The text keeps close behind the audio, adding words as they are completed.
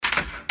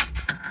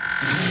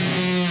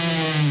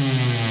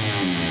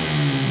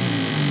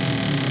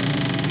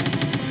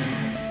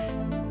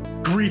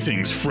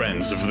Greetings,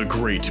 friends of the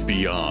great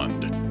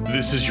beyond.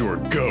 This is your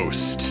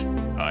host,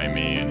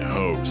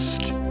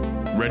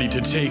 ready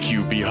to take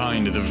you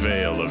behind the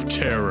veil of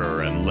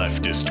terror and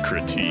leftist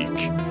critique.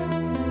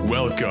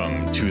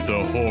 Welcome to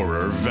the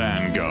Horror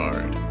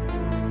Vanguard.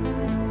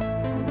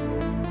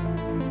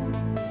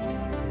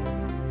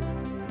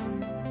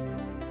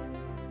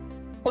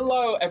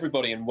 Hello,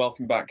 everybody, and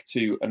welcome back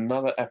to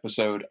another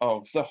episode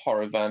of the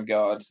Horror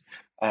Vanguard.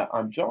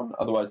 I'm John,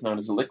 otherwise known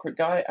as the Liquid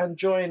Guy, and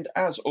joined,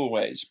 as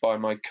always, by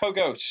my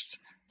co-ghost,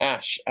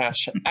 Ash.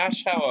 Ash,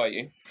 how are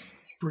you?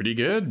 Pretty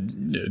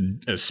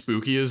good. As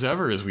spooky as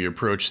ever as we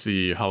approach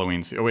the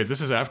Halloween season. Oh, wait,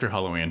 this is after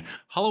Halloween.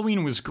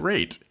 Halloween was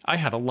great. I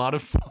had a lot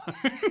of fun.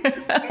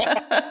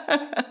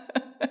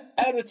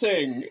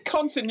 Editing.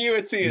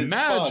 Continuity is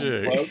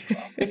magic. Fun,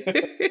 folks.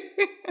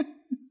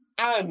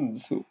 And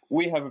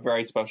we have a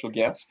very special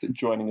guest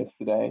joining us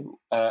today.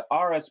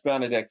 R.S.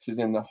 Benedict is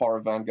in the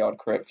Horror Vanguard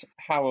crypt.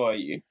 How are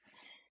you?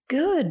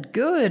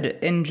 Good.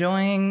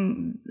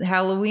 Enjoying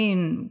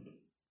Halloween,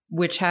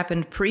 which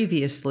happened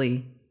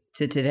previously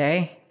to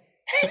today.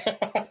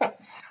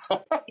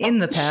 In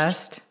the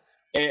past.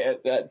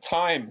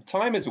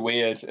 Time is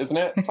weird, isn't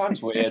it?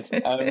 Time's weird.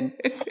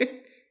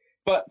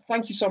 But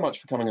thank you so much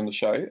for coming on the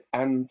show.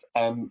 And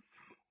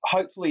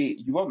hopefully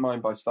you won't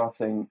mind by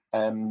starting,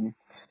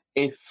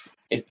 if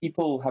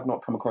people have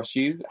not come across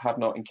you, have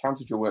not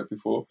encountered your work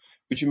before,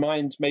 would you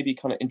mind maybe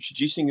kind of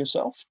introducing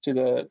yourself to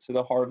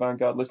the Horror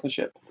Vanguard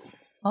listenership?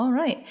 All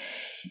right.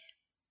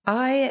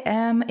 I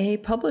am a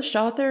published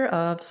author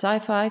of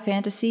sci-fi,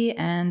 fantasy,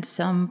 and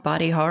some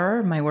body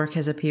horror. My work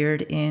has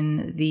appeared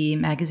in the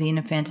Magazine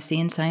of Fantasy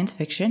and Science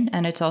Fiction,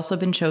 and it's also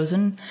been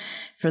chosen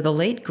for the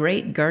late,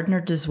 great Gardner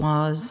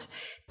Dozois's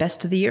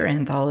Best of the Year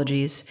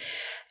anthologies.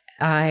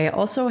 I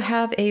also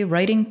have a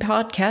writing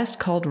podcast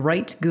called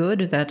Write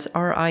Good. That's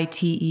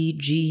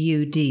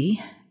RITEGUD.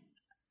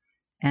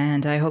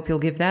 And I hope you'll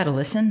give that a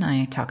listen.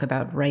 I talk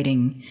about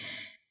writing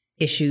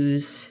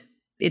issues.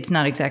 It's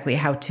not exactly a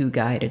how-to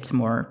guide. It's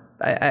more,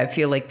 I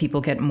feel like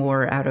people get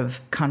more out of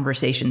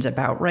conversations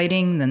about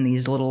writing than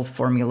these little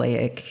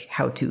formulaic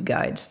how-to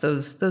guides.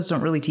 Those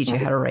don't really teach you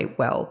how to write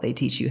well. They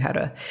teach you how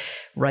to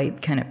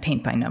write kind of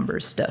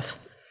paint-by-numbers stuff.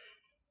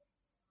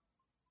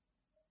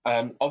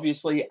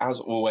 Obviously, as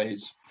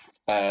always,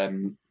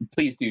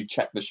 please do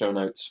check the show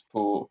notes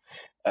for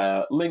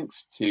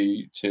links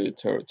to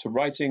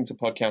writing, to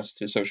podcasts,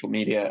 to social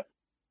media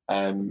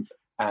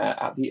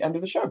at the end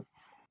of the show.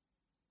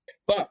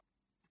 But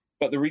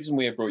the reason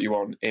we have brought you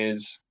on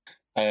is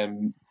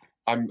I'm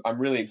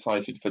really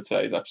excited for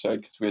today's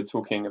episode because we're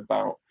talking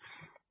about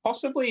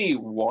possibly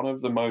one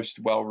of the most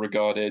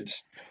well-regarded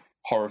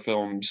horror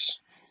films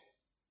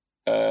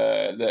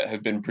that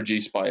have been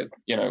produced by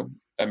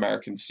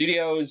American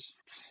studios.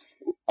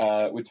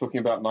 We're talking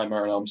about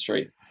Nightmare on Elm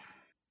Street.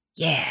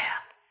 Yeah.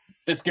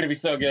 It's going to be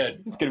so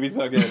good.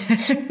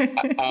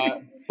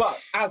 But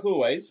as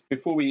always,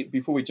 before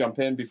we jump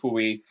in, before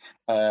we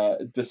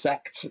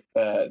dissect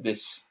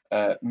this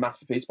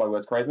masterpiece by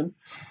Wes Craven,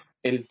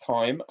 it is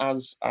time,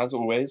 as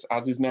always,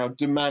 as is now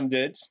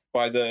demanded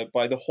by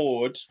the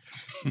Horde,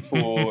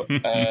 for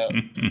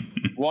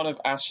one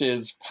of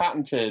Ash's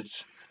patented,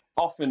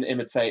 often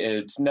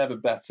imitated, never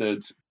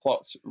bettered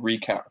plot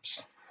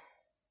recaps.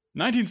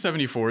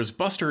 1974's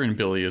Buster and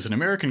Billy is an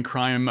American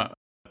crime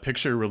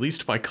picture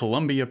released by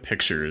Columbia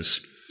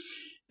Pictures.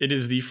 It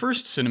is the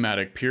first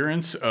cinematic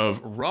appearance of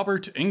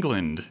Robert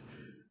Englund,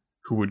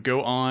 who would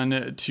go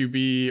on to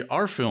be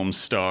our film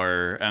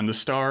star and the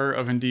star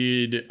of,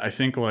 indeed, I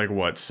think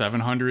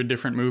 700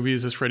 different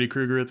movies as Freddy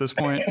Krueger at this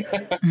point.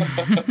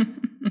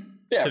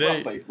 Yeah,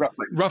 today,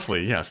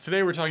 roughly, yes.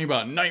 Today we're talking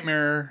about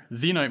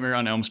The Nightmare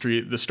on Elm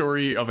Street, the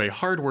story of a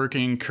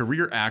hardworking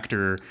career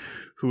actor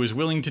who is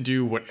willing to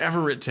do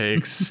whatever it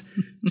takes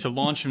to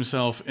launch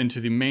himself into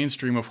the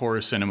mainstream of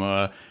horror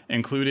cinema,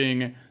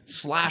 including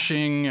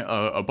slashing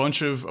a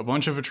bunch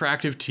of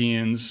attractive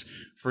teens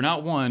for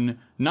not one,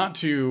 not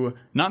two,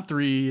 not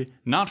three,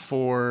 not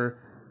four,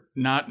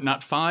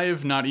 not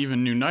five, not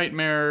even New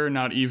Nightmare,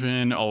 not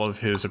even all of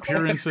his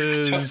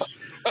appearances.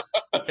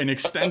 An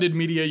extended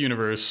media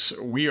universe.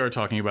 We are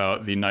talking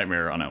about The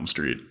Nightmare on Elm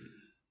Street.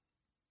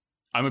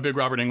 I'm a big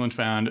Robert Englund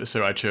fan,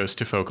 so I chose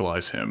to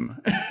focalize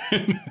him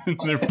in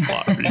their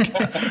plot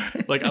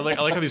recap. I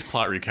like how these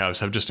plot recaps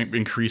have just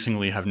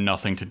increasingly have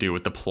nothing to do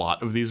with the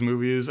plot of these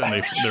movies,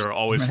 and they're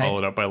always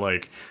followed up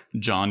by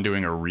John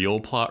doing a real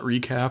plot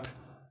recap.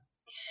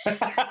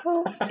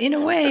 Well, in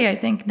a way, I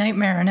think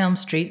Nightmare on Elm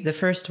Street, the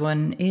first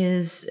one,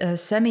 is a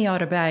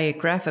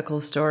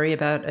semi-autobiographical story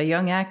about a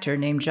young actor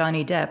named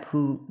Johnny Depp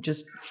who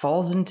just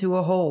falls into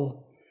a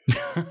hole.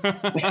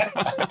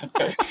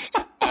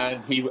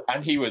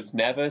 And he was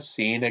never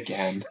seen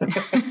again.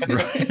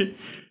 Right.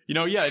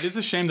 Yeah, it is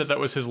a shame that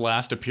was his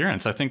last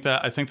appearance. I think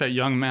that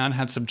young man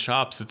had some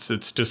chops.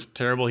 It's just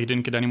terrible he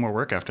didn't get any more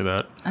work after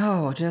that.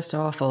 Oh, just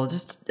awful.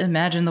 Just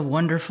imagine the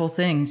wonderful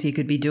things he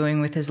could be doing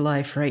with his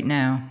life right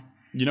now.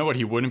 You know what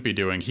he wouldn't be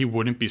doing? He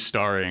wouldn't be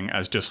starring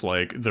as just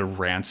like the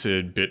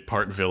rancid bit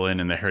part villain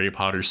in the Harry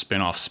Potter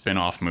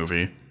spin-off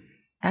movie.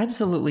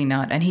 Absolutely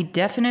not. And he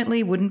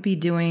definitely wouldn't be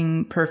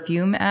doing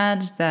perfume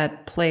ads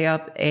that play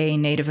up a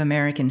Native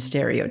American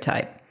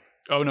stereotype.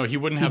 Oh, no, he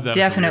wouldn't have that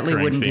definitely as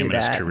a wouldn't theme do in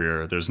his that.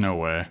 career. There's no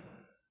way.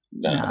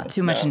 No,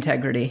 too much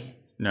integrity.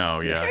 No,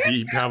 yeah.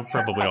 He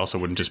probably also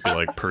wouldn't just be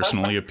like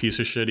personally a piece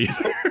of shit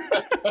either.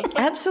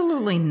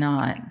 Absolutely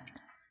not.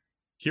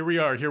 Here we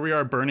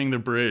are burning the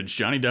bridge.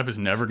 Johnny Depp is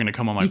never going to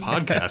come on my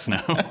podcast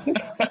now.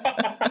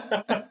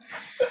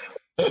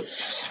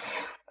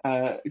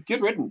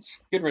 Good riddance.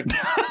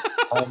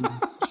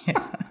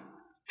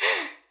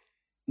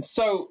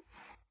 So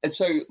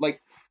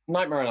like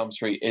Nightmare on Elm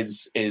Street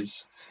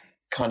is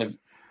kind of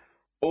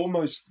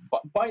almost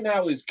by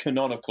now is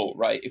canonical,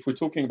 right? If we're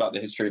talking about the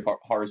history of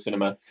horror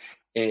cinema,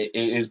 it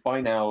is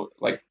by now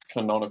like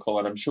canonical,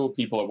 and I'm sure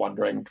people are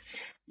wondering,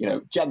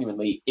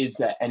 genuinely, is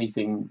there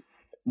anything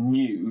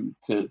new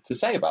to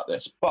say about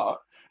this? But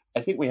I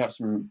think we have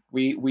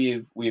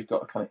we've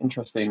got a kind of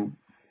interesting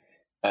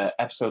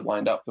episode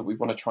lined up that we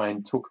want to try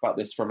and talk about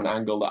this from an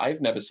angle that I've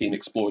never seen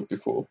explored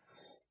before,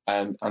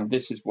 and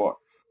this is what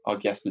our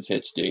guest is here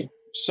to do.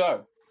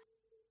 So,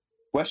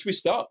 where should we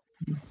start?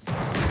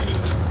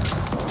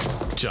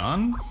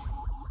 John,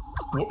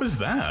 what was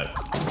that?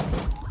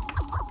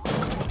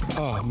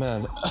 Oh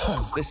man,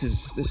 this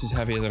is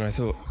heavier than I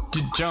thought.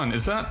 John,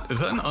 is that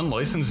an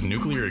unlicensed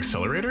nuclear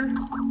accelerator?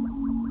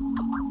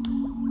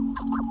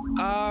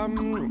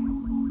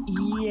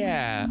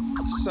 Yeah.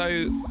 So,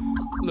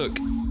 look,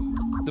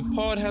 the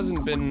pod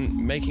hasn't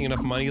been making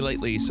enough money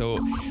lately, so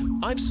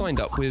I've signed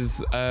up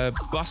with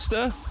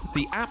Buster,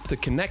 the app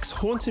that connects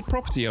haunted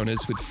property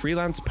owners with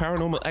freelance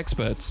paranormal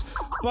experts.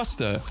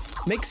 Buster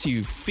makes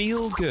you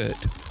feel good.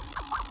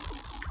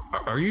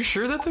 Are you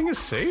sure that thing is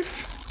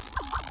safe?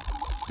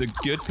 The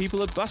good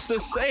people at Buster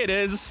say it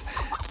is.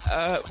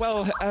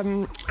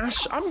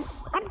 Ash,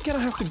 I'm gonna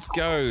have to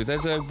go.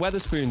 There's a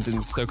Weatherspoons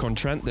in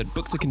Stoke-on-Trent that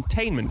booked a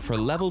containment for a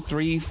level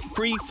 3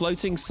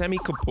 free-floating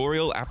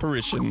semi-corporeal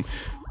apparition.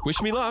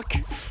 Wish me luck.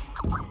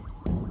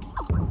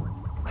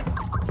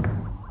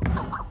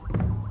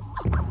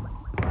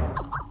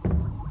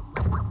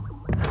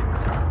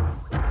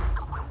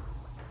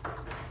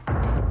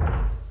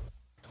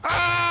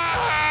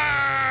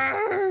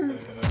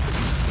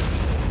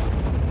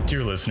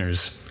 Dear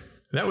listeners,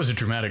 that was a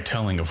dramatic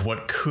telling of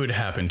what could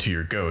happen to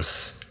your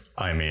ghosts,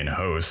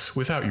 hosts,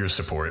 without your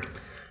support.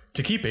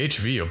 To keep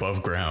HV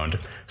above ground,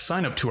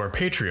 sign up to our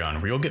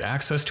Patreon where you'll get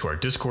access to our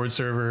Discord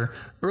server,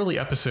 early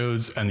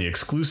episodes, and the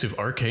exclusive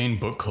Arcane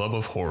Book Club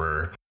of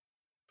Horror.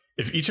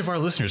 If each of our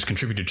listeners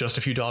contributed just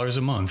a few dollars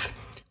a month,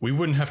 we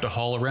wouldn't have to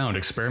haul around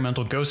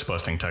experimental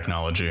ghost-busting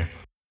technology.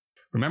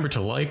 Remember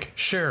to like,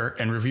 share,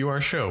 and review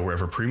our show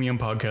wherever premium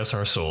podcasts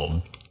are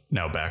sold.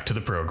 Now back to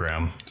the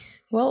program.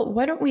 Well,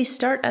 why don't we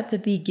start at the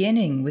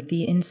beginning with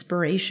the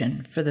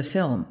inspiration for the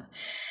film?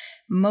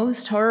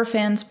 Most horror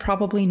fans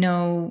probably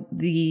know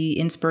the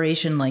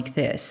inspiration like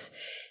this.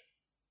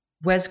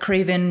 Wes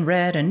Craven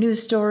read a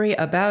news story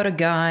about a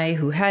guy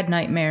who had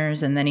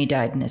nightmares and then he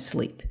died in his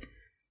sleep.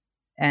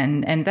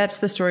 And that's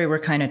the story we're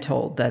kind of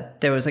told,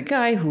 that there was a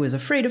guy who was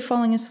afraid of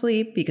falling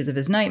asleep because of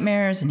his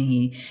nightmares, and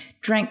he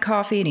drank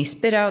coffee and he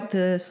spit out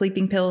the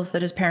sleeping pills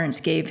that his parents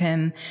gave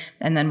him.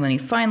 And then when he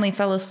finally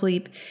fell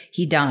asleep,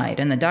 he died,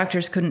 and the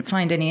doctors couldn't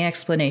find any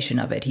explanation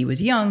of it. He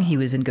was young, he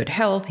was in good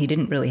health, he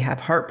didn't really have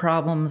heart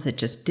problems, it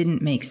just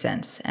didn't make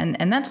sense.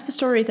 And that's the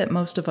story that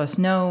most of us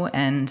know,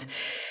 and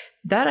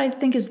that I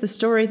think is the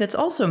story that's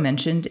also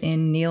mentioned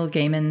in Neil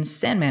Gaiman's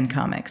Sandman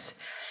comics.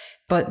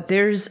 But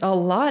there's a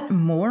lot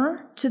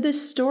more to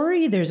this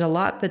story. There's a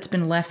lot that's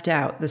been left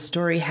out. The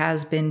story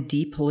has been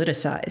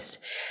depoliticized.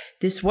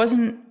 This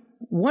wasn't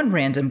one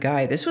random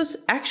guy. This was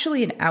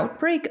actually an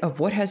outbreak of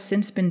what has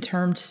since been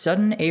termed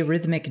sudden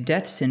arrhythmic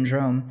death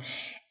syndrome.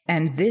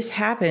 And this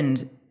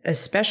happened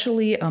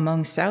especially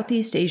among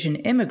Southeast Asian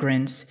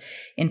immigrants.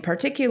 In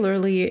particular,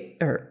 these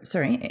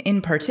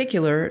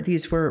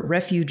were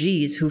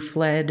refugees who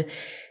fled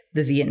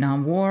the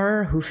Vietnam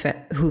War,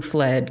 who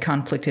fled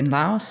conflict in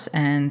Laos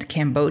and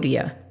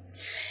Cambodia.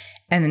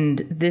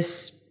 And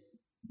this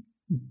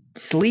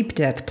sleep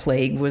death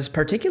plague was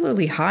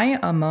particularly high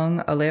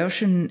among a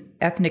Laotian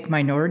ethnic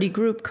minority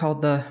group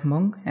called the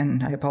Hmong,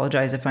 and I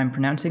apologize if I'm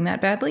pronouncing that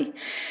badly.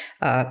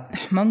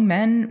 Hmong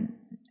men,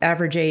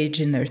 average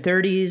age in their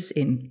 30s,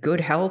 in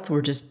good health,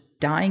 were just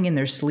dying in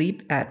their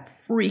sleep at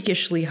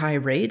freakishly high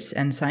rates,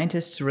 and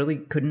scientists really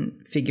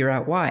couldn't figure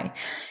out why.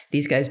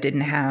 These guys didn't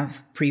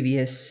have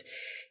previous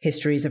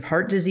histories of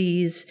heart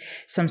disease.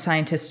 Some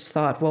scientists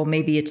thought, well,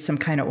 maybe it's some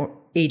kind of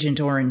Agent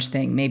Orange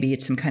thing. Maybe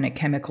it's some kind of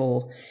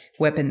chemical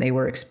weapon they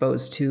were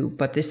exposed to.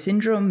 But this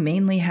syndrome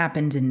mainly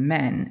happened in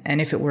men.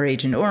 And if it were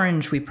Agent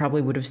Orange, we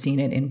probably would have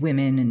seen it in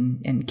women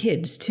and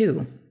kids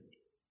too.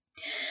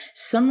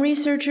 Some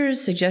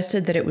researchers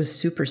suggested that it was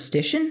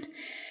superstition.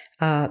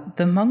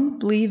 The Hmong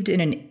believed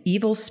in an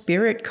evil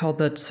spirit called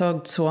the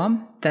Tsog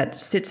Tsuam that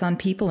sits on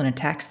people and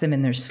attacks them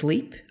in their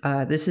sleep.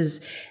 This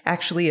is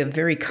actually a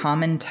very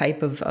common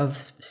type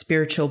of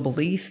spiritual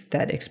belief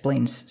that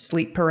explains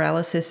sleep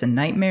paralysis and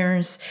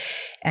nightmares.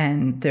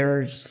 And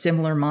there are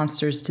similar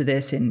monsters to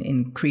this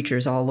in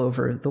creatures all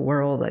over the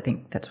world. I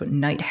think that's what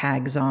night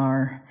hags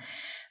are.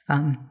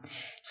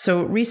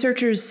 So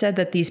researchers said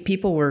that these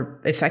people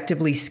were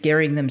effectively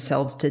scaring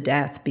themselves to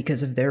death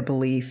because of their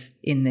belief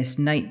in this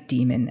night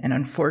demon. And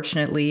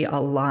unfortunately, a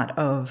lot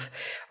of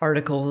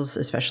articles,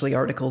 especially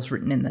articles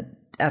written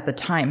at the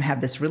time,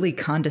 have this really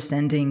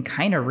condescending,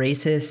 kind of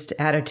racist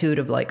attitude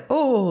of like,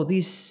 oh,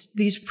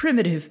 these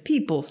primitive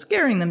people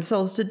scaring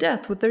themselves to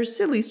death with their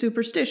silly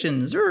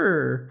superstitions.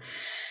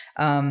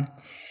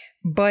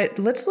 But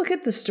let's look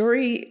at the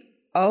story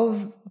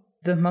of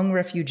the Hmong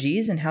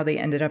refugees and how they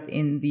ended up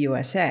in the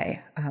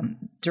USA.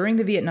 During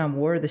the Vietnam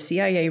War, the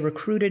CIA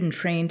recruited and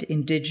trained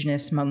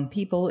indigenous Hmong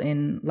people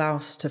in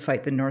Laos to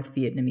fight the North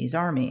Vietnamese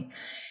army.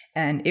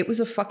 And it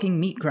was a fucking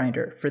meat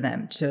grinder for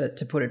them,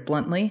 to put it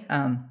bluntly.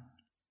 I'm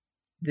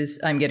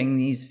getting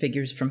these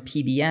figures from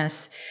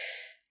PBS.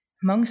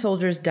 Hmong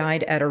soldiers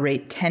died at a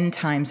rate 10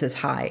 times as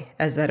high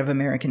as that of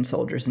American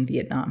soldiers in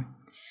Vietnam.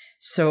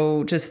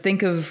 So just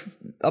think of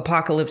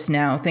Apocalypse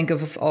Now, think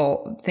of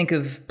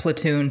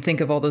Platoon, think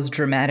of all those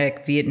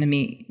dramatic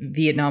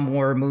Vietnam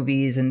War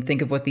movies, and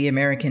think of what the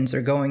Americans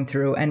are going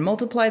through, and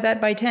multiply that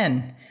by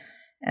 10.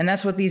 And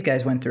that's what these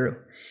guys went through.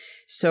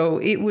 So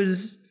it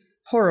was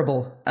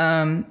horrible.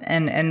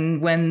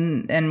 And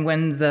when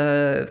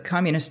the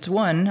communists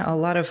won, a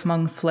lot of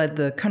Hmong fled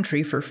the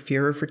country for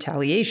fear of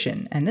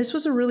retaliation. And this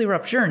was a really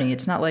rough journey.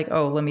 It's not like,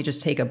 oh, let me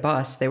just take a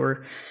bus. They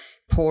were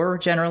poor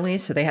generally,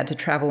 so they had to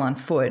travel on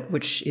foot,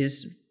 which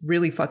is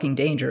really fucking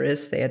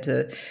dangerous. They had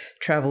to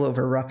travel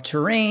over rough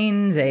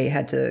terrain. They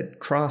had to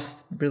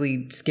cross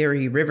really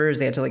scary rivers.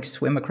 They had to like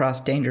swim across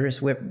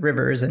dangerous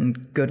rivers,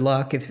 and good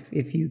luck. If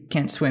you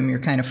can't swim, you're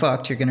kind of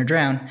fucked. You're going to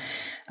drown.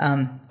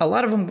 A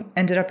lot of them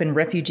ended up in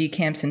refugee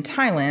camps in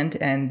Thailand,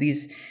 and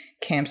these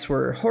camps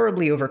were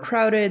horribly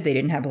overcrowded. They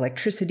didn't have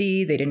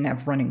electricity. They didn't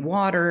have running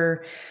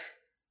water.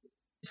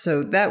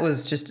 So that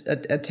was just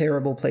a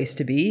terrible place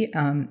to be.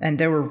 And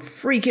there were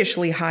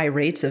freakishly high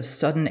rates of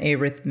sudden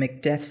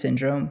arrhythmic death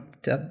syndrome,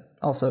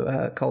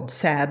 also called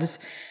SADS,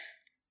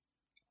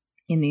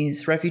 in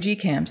these refugee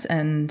camps.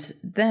 And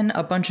then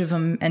a bunch of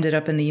them ended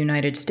up in the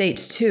United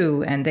States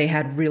too, and they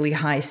had really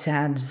high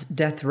SADS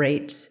death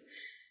rates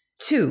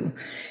too.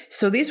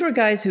 So these were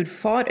guys who'd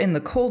fought in the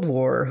Cold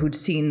War, who'd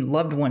seen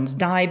loved ones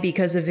die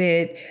because of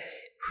it,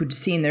 who'd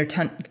seen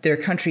their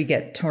country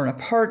get torn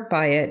apart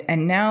by it,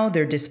 and now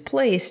they're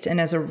displaced,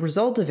 and as a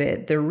result of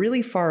it, they're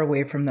really far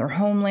away from their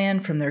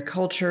homeland, from their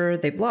culture.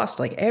 They've lost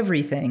like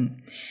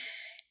everything.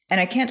 And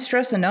I can't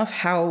stress enough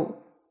how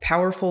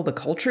powerful the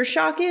culture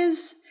shock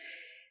is.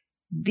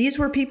 These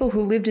were people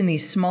who lived in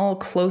these small,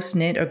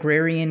 close-knit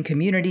agrarian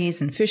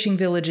communities and fishing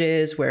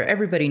villages where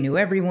everybody knew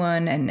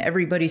everyone, and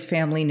everybody's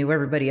family knew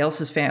everybody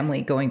else's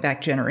family going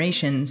back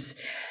generations.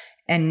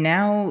 And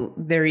now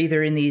they're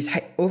either in these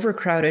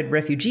overcrowded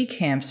refugee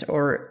camps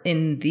or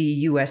in the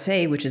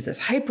USA, which is this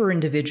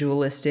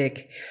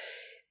hyper-individualistic,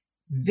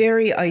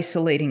 very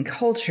isolating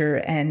culture.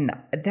 And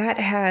that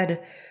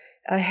had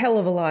a hell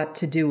of a lot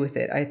to do with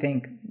it, I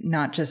think.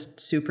 Not just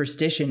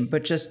superstition,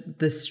 but just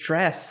the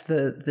stress,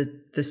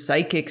 the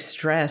psychic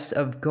stress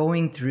of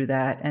going through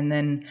that and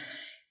then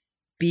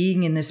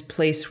being in this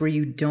place where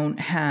you don't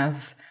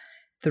have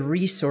the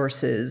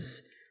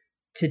resources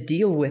to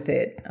deal with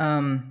it.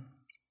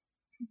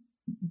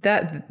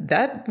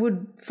 That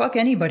would fuck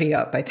anybody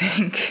up, I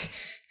think.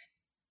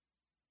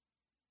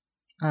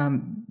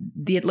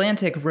 The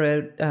Atlantic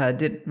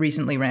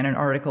recently ran an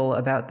article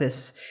about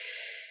this,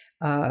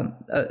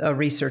 a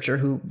researcher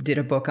who did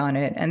a book on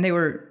it, and they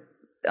were,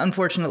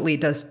 unfortunately,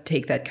 it does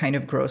take that kind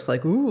of gross,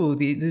 like, ooh,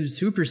 the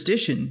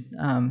superstition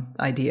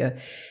idea.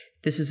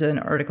 This is an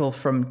article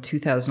from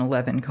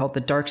 2011 called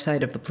The Dark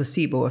Side of the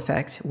Placebo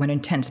Effect, When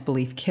Intense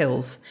Belief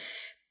Kills.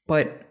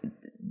 But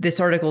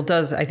this article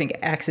does, I think,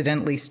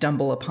 accidentally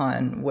stumble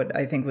upon what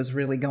I think was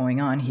really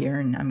going on here,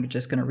 and I'm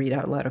just going to read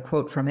out loud a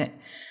quote from it.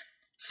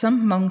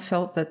 Some Hmong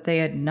felt that they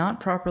had not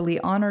properly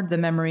honored the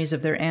memories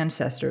of their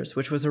ancestors,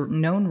 which was a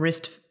known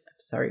risk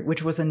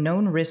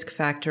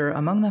factor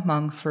among the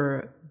Hmong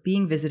for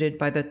being visited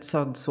by the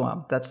Tsog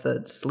Tsuam, that's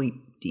the sleep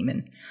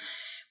demon.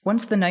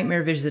 Once the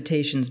nightmare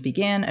visitations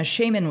began, a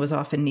shaman was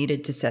often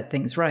needed to set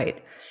things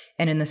right.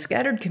 And in the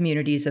scattered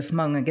communities of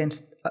Hmong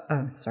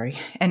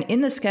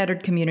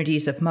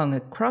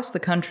across the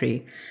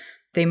country,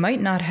 they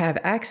might not have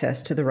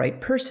access to the right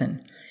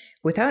person.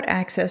 Without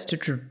access to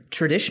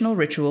traditional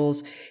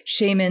rituals,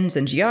 shamans,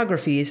 and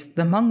geographies,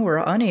 the Hmong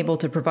were unable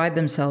to provide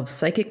themselves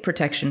psychic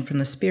protection from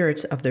the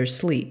spirits of their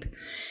sleep.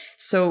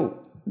 So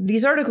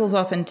these articles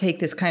often take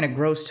this kind of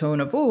gross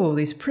tone of, oh,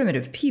 these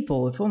primitive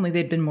people, if only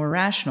they'd been more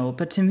rational.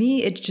 But to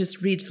me, it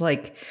just reads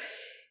like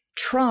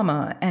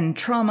trauma, and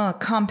trauma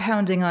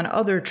compounding on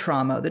other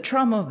trauma, the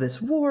trauma of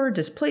this war,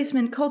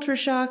 displacement, culture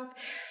shock.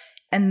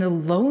 And the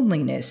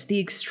loneliness, the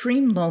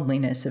extreme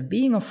loneliness of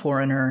being a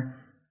foreigner,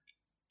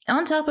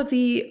 on top of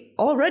the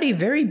already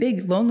very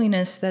big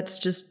loneliness that's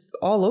just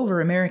all over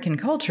American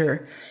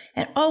culture,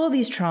 and all of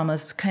these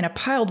traumas kind of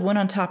piled one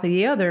on top of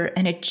the other,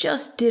 and it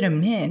just did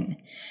them in.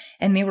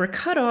 And they were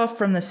cut off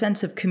from the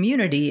sense of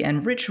community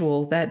and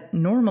ritual that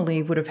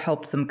normally would have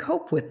helped them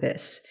cope with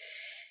this.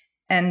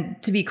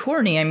 And to be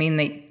corny, I mean,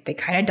 they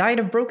kind of died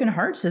of broken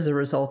hearts as a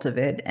result of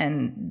it.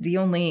 And the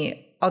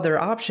only other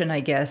option, I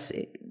guess,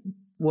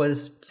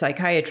 was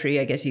psychiatry.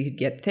 I guess you could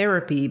get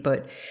therapy,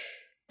 but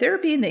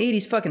therapy in the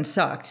 80s fucking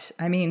sucked.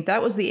 I mean,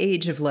 that was the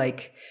age of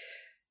like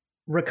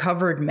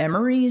recovered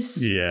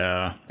memories.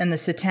 Yeah. And the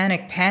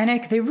satanic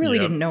panic. They really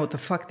didn't know what the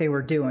fuck they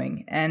were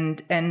doing.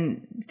 And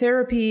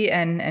therapy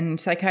and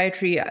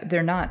psychiatry,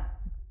 they're not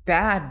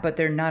bad, but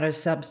they're not a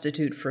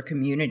substitute for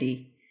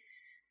community.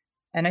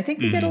 And I think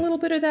we get a little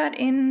bit of that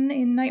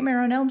in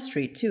Nightmare on Elm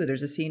Street too.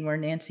 There's a scene where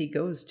Nancy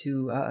goes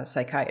to a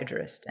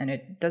psychiatrist, and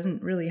it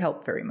doesn't really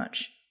help very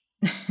much.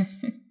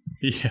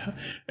 Yeah.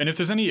 And if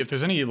there's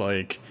any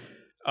like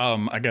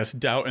I guess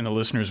doubt in the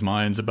listeners'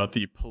 minds about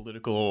the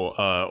political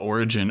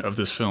origin of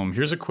this film,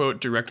 here's a quote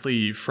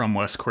directly from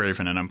Wes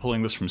Craven, and I'm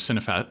pulling this from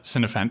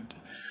Cinefant.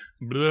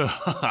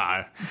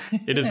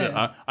 It is,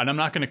 and I'm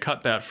not going to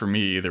cut that for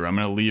me either. I'm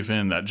going to leave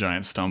in that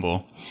giant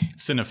stumble.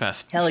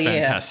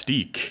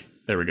 Fantastique.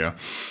 There we go.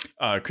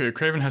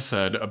 Craven has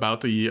said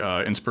about the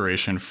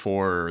inspiration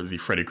for the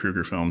Freddy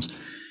Krueger films,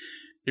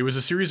 it was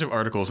a series of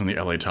articles in the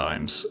LA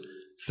Times.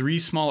 3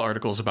 small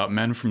articles about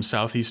men from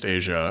Southeast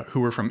Asia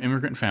who were from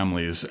immigrant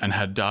families and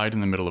had died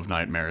in the middle of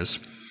nightmares.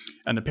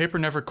 And the paper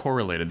never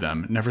correlated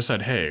them, never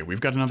said, hey,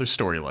 we've got another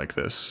story like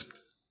this.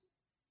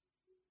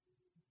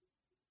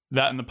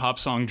 That and the pop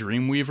song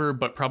Dreamweaver,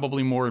 but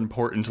probably more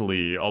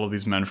importantly, all of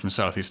these men from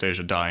Southeast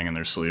Asia dying in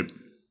their sleep.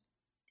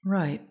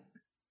 Right.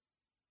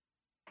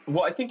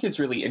 What I think is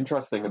really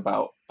interesting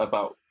about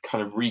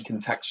kind of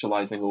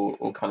recontextualizing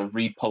or kind of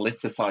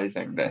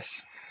repoliticizing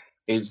this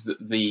is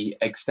the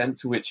extent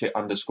to which it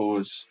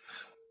underscores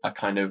a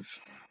kind of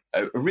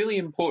a really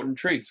important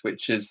truth,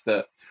 which is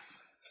that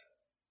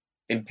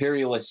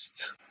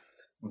imperialist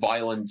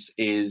violence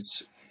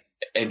is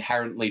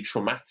inherently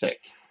traumatic.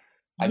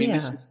 I mean,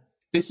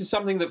 this is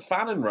something that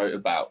Fanon wrote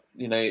about,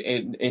 you know,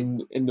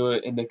 in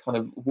the kind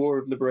of War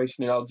of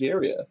Liberation in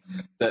Algeria,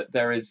 that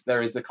there is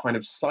a kind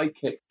of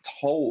psychic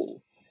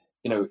toll.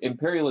 You know,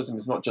 imperialism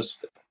is not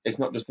just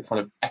a kind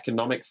of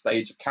economic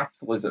stage of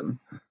capitalism,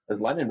 as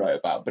Lenin wrote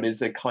about, but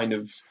is a kind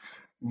of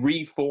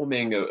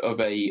reforming of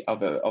a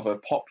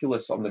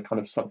populace on the kind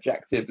of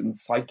subjective and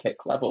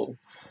psychic level.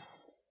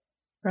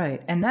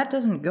 Right. And that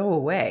doesn't go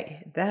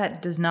away.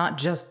 That does not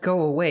just go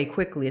away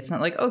quickly. It's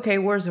not like, okay,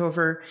 war's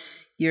over.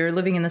 You're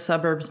living in the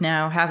suburbs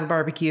now, have a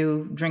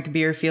barbecue, drink a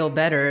beer, feel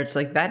better. It's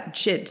like that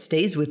shit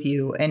stays with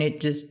you, and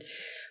it just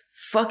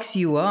fucks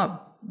you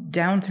up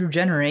down through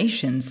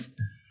generations.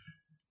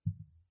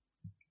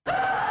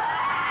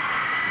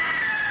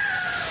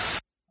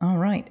 All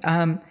right.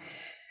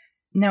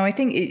 Now, I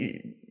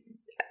think,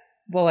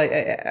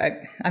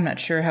 I'm not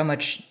sure how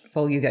much,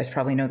 well, you guys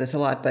probably know this a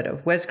lot,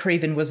 but Wes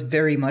Craven was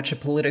very much a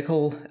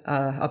political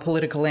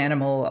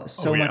animal.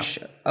 So much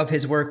of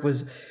his work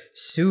was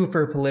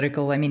super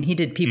political. I mean, he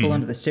did People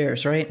Under the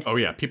Stairs, right? Oh,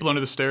 yeah. People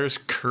Under the Stairs,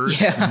 Curse,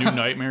 New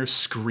Nightmare,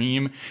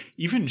 Scream,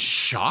 even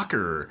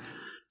Shocker,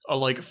 a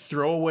like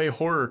throwaway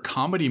horror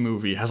comedy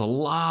movie, has a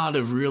lot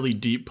of really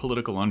deep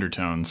political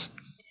undertones.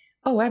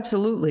 Oh,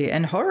 absolutely.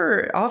 And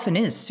horror often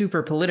is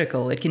super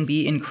political. It can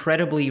be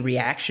incredibly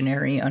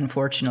reactionary,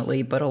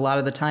 unfortunately, but a lot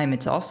of the time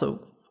it's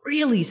also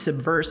really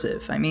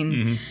subversive. I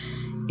mean,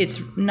 it's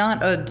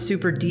not a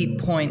super deep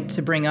point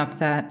to bring up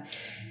that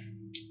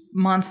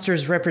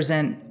monsters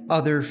represent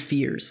other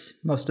fears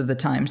most of the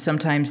time.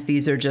 Sometimes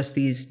these are just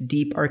these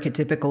deep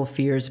archetypical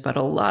fears, but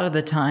a lot of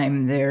the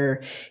time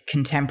they're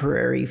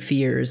contemporary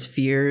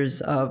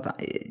fears of,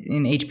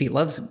 in H.P.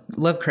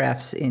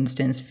 Lovecraft's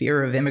instance,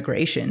 fear of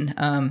immigration,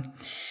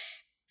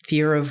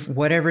 fear of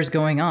whatever's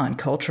going on,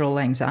 cultural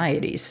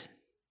anxieties.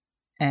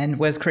 And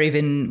Wes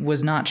Craven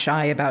was not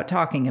shy about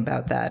talking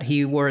about that.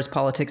 He wore his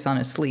politics on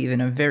his sleeve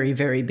in a very,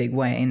 very big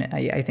way. And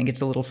I think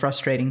it's a little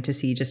frustrating to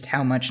see just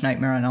how much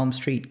Nightmare on Elm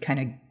Street kind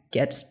of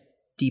gets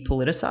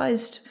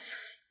depoliticized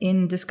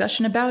in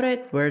discussion about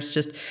it, where it's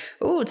just,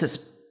 oh,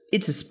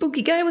 it's a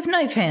spooky guy with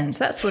knife hands.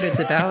 That's what it's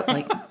about.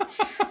 Like,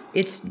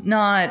 it's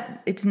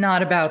not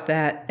about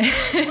that.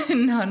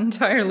 Not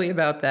entirely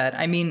about that.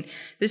 I mean,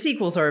 the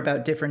sequels are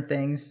about different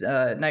things.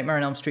 Nightmare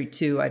on Elm Street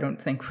 2, I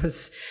don't think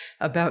was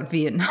about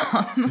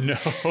Vietnam. No.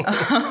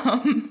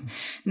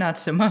 Not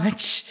so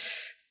much.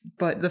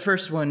 But the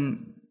first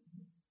one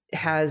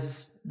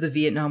has the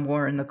Vietnam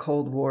War and the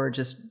Cold War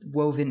just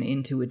woven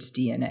into its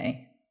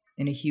DNA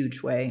in a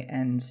huge way.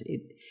 And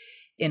it,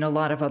 in a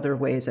lot of other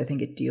ways, I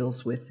think it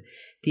deals with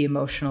the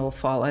emotional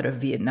fallout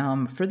of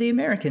Vietnam for the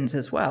Americans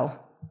as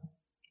well.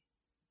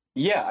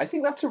 Yeah, I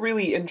think that's a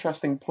really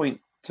interesting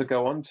point to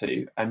go on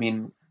to. I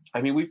mean,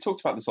 we've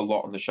talked about this a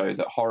lot on the show,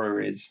 that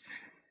horror is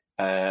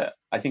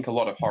I think a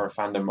lot of horror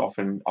fandom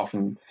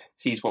often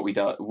sees what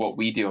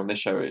we do on this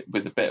show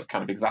with a bit of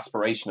kind of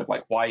exasperation of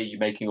like, why are you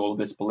making all of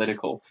this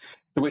political?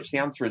 To which the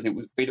answer is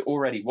it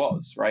already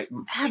was, right?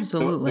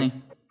 Absolutely.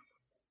 The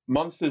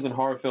monsters and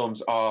horror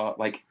films are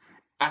like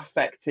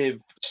affective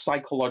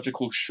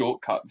psychological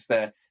shortcuts.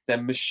 They're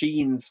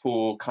machines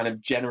for kind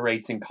of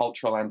generating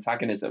cultural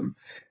antagonism,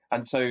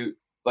 and so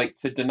like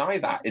to deny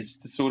that is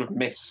to sort of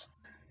miss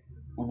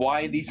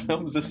why these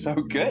films are so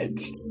good,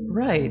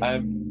 right?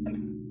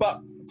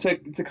 But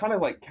to kind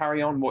of like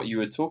carry on what you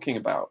were talking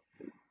about,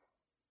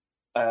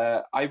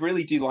 I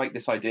really do like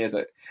this idea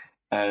that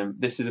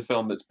this is a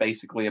film that's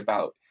basically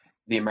about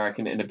the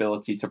American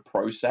inability to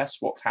process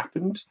what's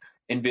happened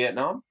in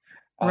Vietnam,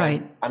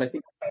 right? And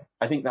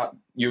I think that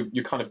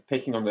you're kind of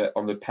picking on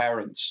the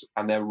parents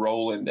and their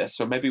role in this.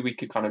 So maybe we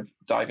could kind of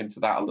dive into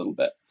that a little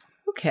bit.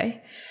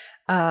 Okay.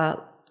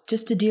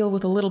 Just to deal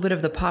with a little bit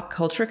of the pop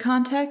culture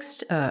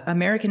context,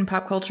 American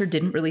pop culture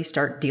didn't really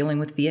start dealing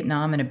with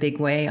Vietnam in a big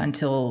way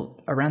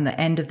until around the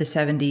end of the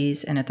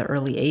 70s and at the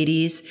early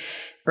 80s.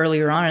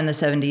 Earlier on in the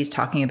 70s,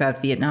 talking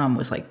about Vietnam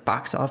was like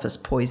box office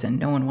poison.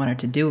 No one wanted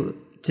to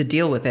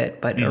deal with it.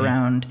 But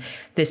around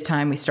this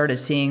time, we started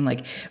seeing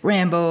like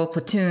Rambo,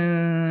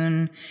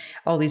 Platoon,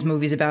 all these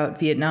movies about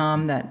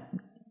Vietnam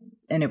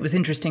and it was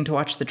interesting to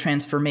watch the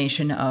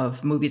transformation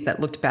of movies that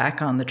looked back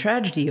on the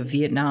tragedy of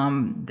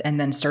Vietnam and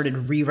then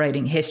started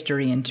rewriting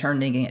history and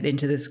turning it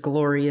into this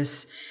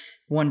glorious,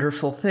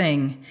 wonderful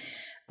thing.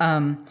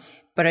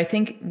 But I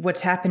think what's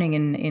happening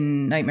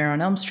in Nightmare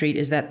on Elm Street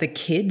is that the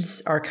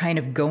kids are kind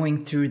of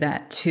going through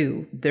that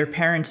too. Their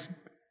parents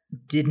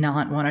did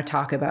not want to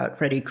talk about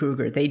Freddy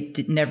Krueger. They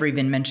never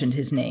even mentioned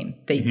his name.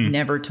 They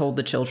never told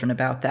the children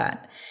about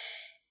that.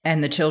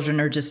 And the children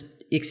are just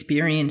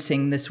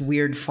experiencing this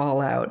weird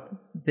fallout,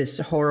 this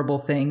horrible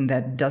thing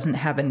that doesn't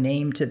have a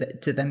name to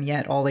them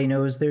yet. All they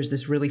know is there's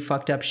this really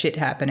fucked up shit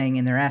happening,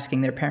 and they're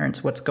asking their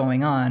parents what's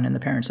going on, and the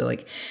parents are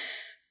like,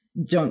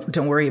 don't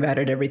worry about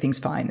it, everything's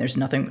fine. There's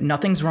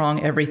nothing's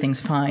wrong, everything's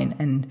fine.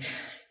 And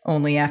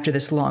only after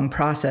this long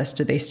process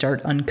do they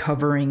start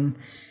uncovering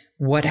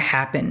what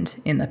happened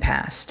in the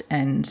past.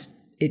 And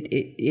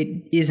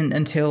it isn't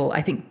until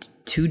I think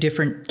 2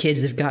 different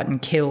kids have gotten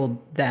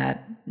killed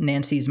that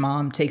Nancy's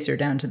mom takes her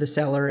down to the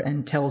cellar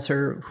and tells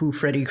her who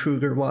Freddy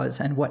Krueger was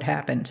and what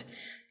happened.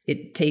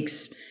 It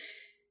takes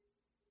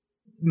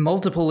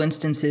multiple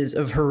instances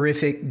of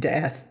horrific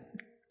death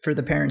for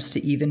the parents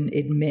to even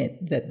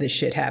admit that this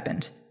shit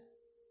happened.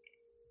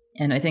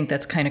 And I think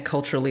that's kind of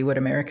culturally what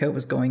America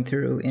was going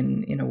through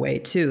in a way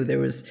too.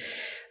 There's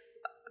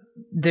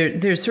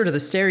sort of the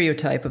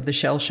stereotype of the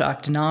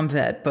shell-shocked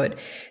non-vet, but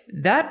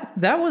that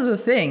was a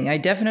thing. I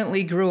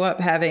definitely grew up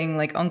having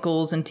like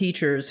uncles and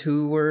teachers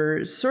who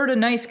were sort of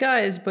nice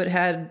guys, but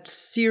had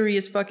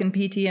serious fucking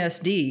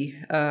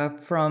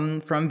PTSD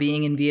from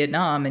being in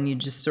Vietnam, and you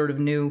just sort of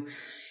knew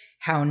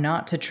how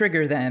not to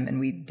trigger them. And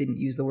we didn't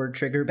use the word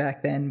trigger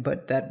back then,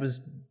 but that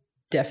was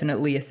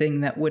definitely a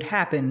thing that would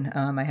happen.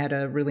 I had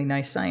a really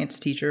nice science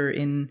teacher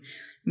in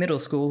middle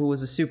school who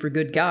was a super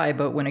good guy,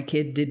 but when a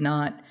kid did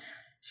not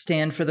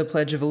stand for the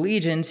Pledge of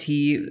Allegiance,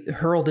 he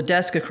hurled a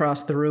desk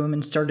across the room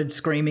and started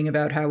screaming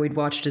about how he'd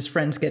watched his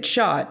friends get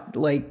shot.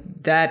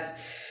 Like that,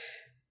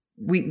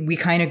 we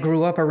kind of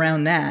grew up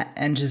around that,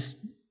 and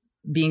just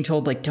being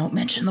told like, don't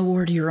mention the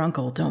war to your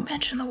uncle, don't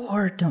mention the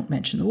war, don't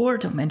mention the war,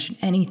 don't mention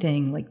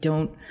anything, like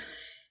don't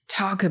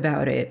talk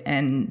about it.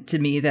 And to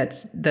me,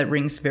 that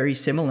rings very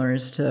similar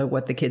as to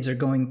what the kids are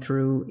going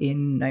through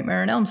in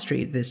Nightmare on Elm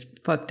Street. This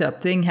fucked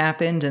up thing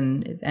happened,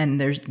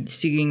 and they're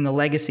seeing the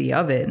legacy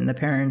of it, and the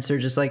parents are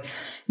just like,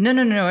 no,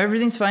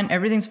 everything's fine,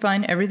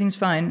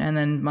 and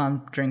then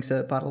mom drinks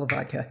a bottle of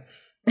vodka.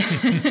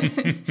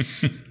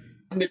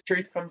 And the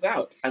truth comes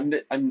out,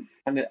 and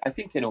I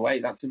think in a way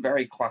that's a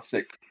very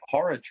classic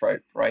horror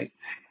trope, right?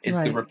 It's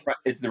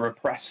the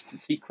repressed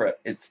secret.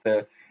 It's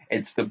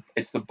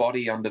the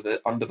body under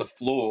the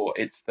floor.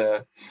 It's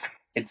the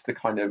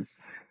kind of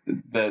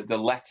the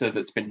letter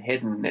that's been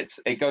hidden.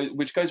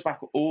 Which goes back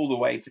all the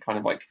way to kind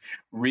of like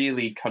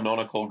really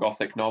canonical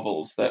Gothic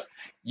novels that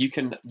you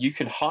can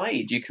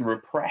hide, you can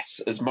repress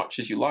as much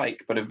as you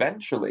like, but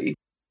eventually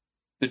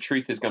the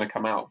truth is going to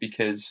come out,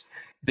 because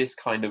this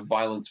kind of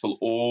violence will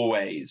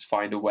always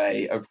find a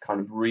way of kind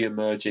of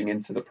re-emerging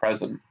into the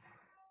present.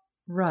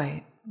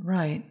 Right.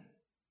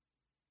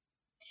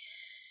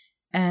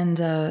 And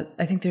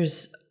I think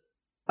there's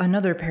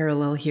another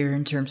parallel here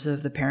in terms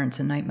of the parents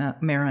in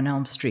Nightmare on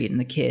Elm Street and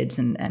the kids.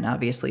 And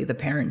obviously the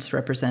parents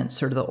represent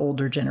sort of the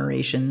older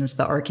generations,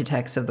 the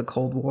architects of the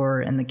Cold War,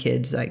 and the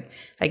kids, I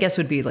guess,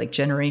 would be like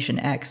Generation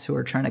X, who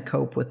are trying to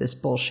cope with this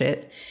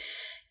bullshit.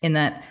 In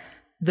that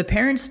the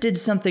parents did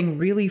something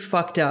really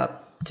fucked up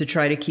to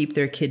try to keep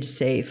their kids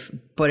safe,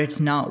 but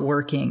it's not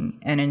working.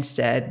 And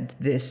instead,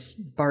 this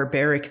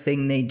barbaric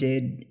thing they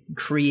did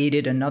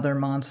created another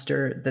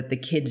monster that the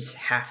kids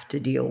have to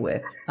deal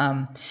with.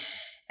 And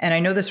I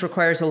know this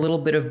requires a little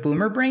bit of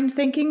boomer brain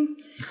thinking,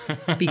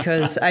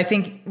 because I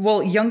think,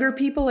 well, younger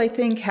people, I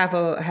think, have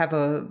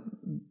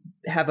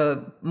have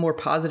a more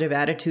positive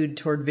attitude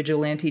toward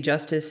vigilante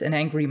justice and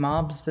angry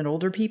mobs than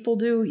older people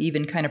do.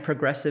 Even kind of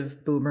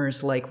progressive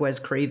boomers like Wes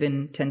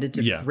Craven tended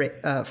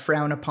to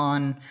frown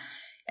upon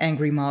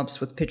angry mobs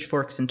with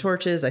pitchforks and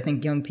torches. I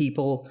think young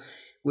people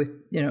with,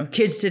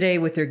 kids today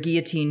with their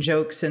guillotine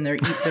jokes and their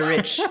eat the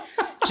rich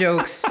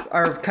jokes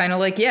are kind of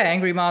like, yeah,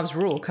 angry mobs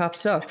rule, cops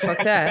suck, fuck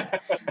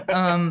that.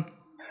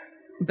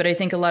 But I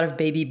think a lot of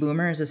baby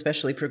boomers,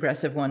 especially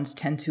progressive ones,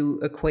 tend to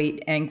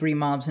equate angry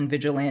mobs and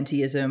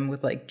vigilantism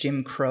with like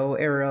Jim Crow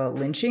era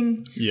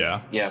lynching.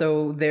 Yeah.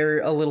 So they're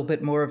a little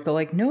bit more of the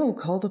like, no,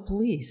 call the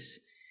police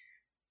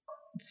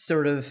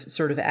sort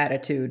of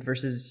attitude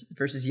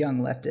versus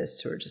young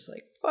leftists who are just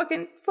like, fuck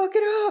it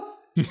up.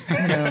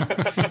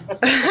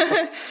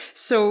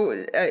 So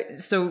I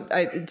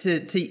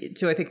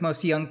think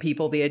most young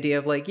people, the idea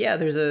of like, yeah,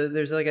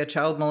 there's like a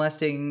child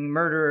molesting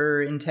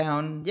murderer in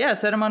town. Yeah,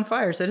 set him on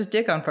fire, set his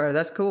dick on fire.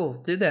 That's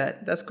cool. Do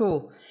that. That's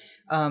cool.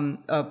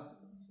 A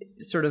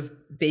sort of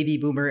baby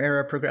boomer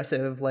era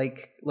progressive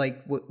like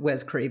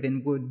Wes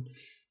Craven would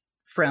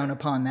frown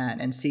upon that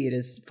and see it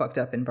as fucked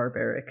up and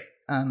barbaric.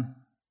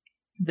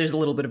 There's a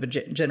little bit of a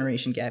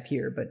generation gap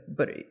here,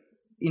 but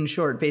in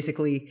short,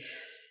 basically,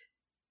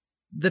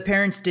 the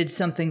parents did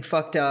something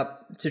fucked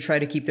up to try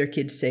to keep their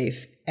kids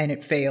safe, and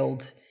it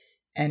failed.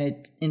 And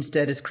it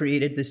instead has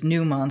created this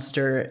new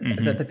monster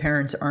that the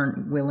parents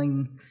aren't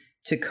willing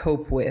to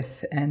cope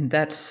with. And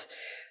that's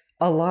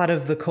a lot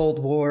of the Cold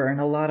War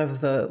and a lot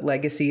of the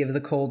legacy of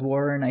the Cold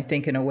War. And I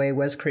think in a way,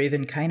 Wes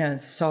Craven kind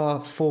of saw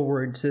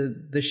forward to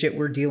the shit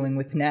we're dealing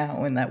with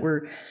now, and that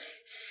we're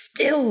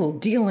still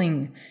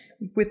dealing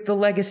with the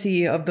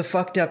legacy of the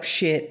fucked up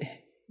shit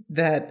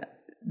that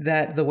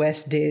the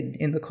West did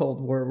in the Cold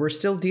War. We're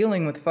still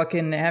dealing with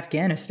fucking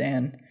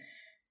Afghanistan.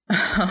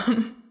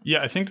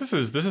 Yeah, I think this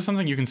is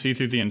something you can see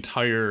through the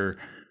entire,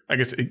 I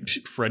guess,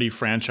 Freddy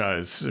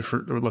franchise.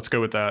 Let's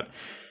go with that.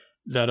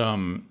 That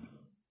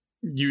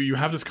you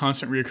have this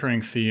constant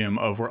reoccurring theme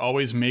of we're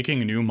always making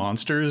new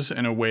monsters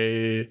in a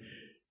way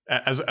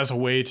as a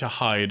way to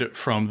hide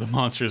from the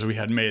monsters we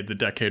had made the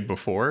decade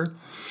before.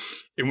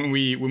 And when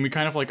we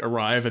kind of like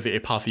arrive at the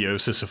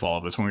apotheosis of all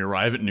of this, when we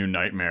arrive at New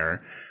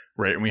Nightmare,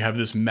 right, and we have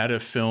this meta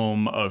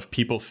film of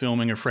people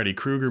filming a Freddy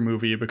Krueger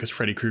movie because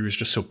Freddy Krueger is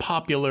just so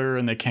popular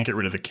and they can't get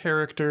rid of the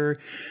character.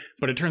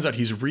 But it turns out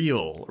he's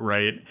real,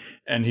 right?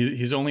 And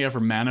he's only ever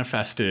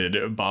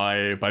manifested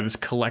by this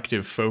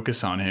collective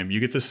focus on him. You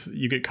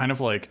get kind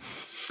of like,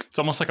 it's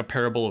almost like a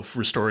parable of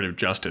restorative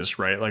justice,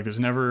 right? Like there's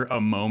never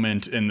a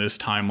moment in this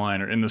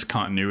timeline or in this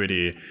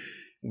continuity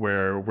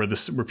where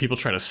people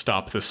try to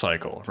stop this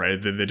cycle,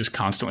 right? They just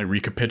constantly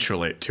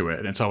recapitulate to it.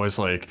 And it's always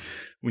like,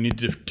 we need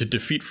to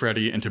defeat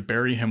Freddy and to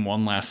bury him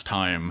one last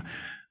time.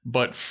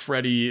 But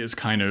Freddy is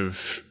kind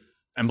of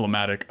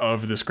emblematic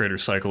of this greater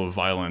cycle of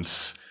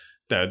violence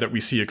that we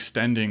see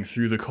extending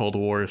through the Cold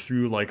War,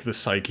 through like the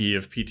psyche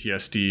of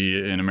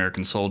PTSD in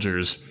American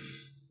soldiers.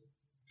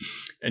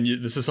 And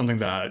this is something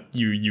that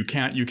you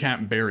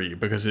can't bury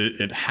because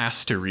it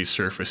has to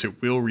resurface.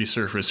 It will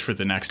resurface for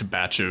the next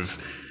batch of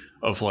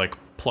like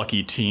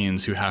plucky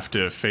teens who have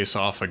to face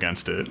off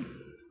against it.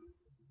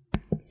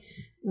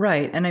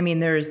 Right. And I mean,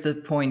 there is the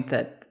point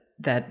that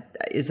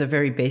is a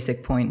very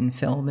basic point in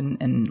film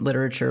and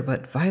literature,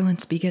 but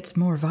violence begets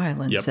more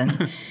violence. Yep.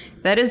 And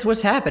that is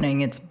what's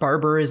happening. It's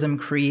barbarism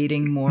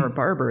creating more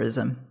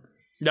barbarism.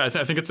 Yeah, I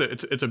think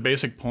it's a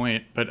basic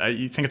point, but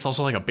I think it's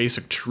also like a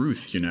basic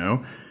truth,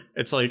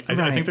 It's like,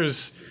 I think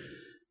there's,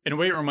 in a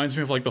way, it reminds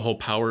me of like the whole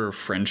power of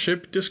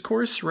friendship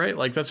discourse, right?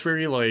 Like that's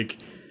very like,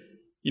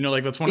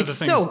 like that's one of the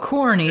things. It's so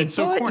corny. It's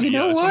so corny. You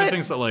know what? It's one of the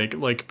things that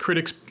like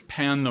critics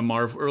pan the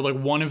Marvel, or like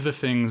one of the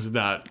things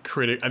that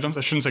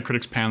I shouldn't say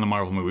critics pan the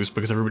Marvel movies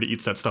because everybody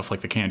eats that stuff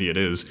like the candy it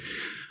is.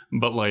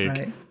 But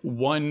like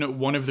one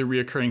of the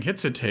reoccurring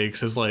hits it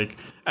takes is like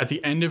at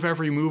the end of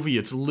every movie,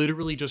 it's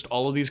literally just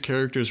all of these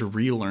characters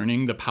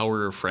relearning the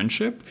power of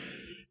friendship,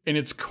 and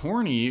it's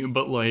corny,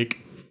 but like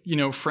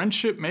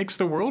friendship makes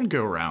the world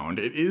go round.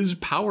 It is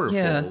powerful.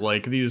 Yeah.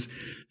 Like these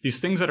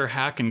things that are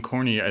hack and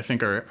corny, I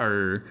think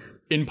are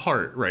in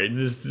part, right?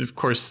 This, of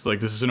course,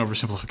 like this is an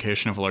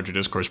oversimplification of a larger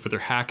discourse, but they're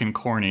hack and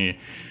corny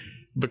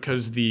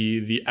because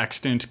the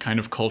extant kind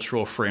of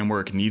cultural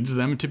framework needs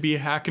them to be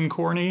hack and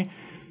corny.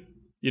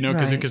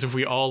 Because if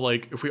we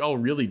all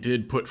really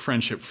did put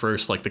friendship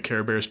first, like the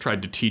Care Bears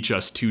tried to teach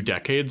us 2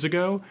 decades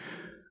ago,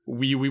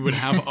 we would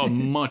have a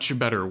much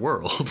better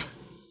world.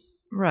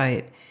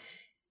 Right.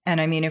 And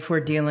I mean, if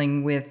we're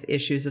dealing with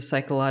issues of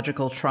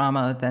psychological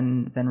trauma,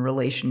 then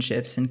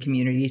relationships and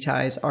community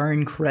ties are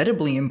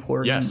incredibly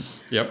important.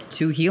 Yes. Yep.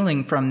 To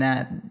healing from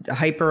that.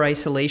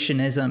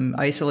 Hyper-isolationism,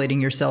 isolating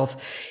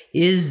yourself,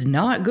 is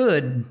not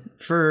good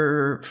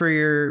for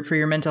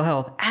your mental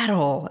health at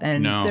all.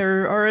 And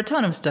there are a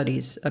ton of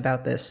studies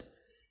about this.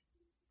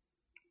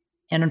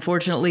 And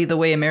unfortunately, the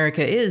way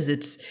America is,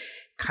 it's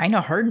kind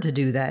of hard to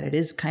do that. It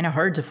is kind of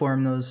hard to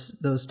form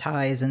those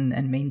ties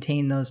and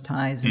maintain those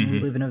ties. And we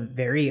live in a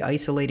very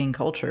isolating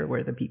culture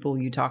where the people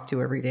you talk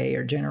to every day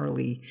are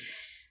generally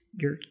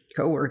your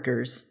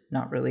coworkers,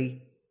 not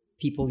really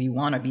people you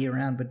want to be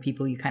around, but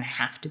people you kind of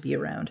have to be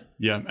around.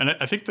 Yeah, and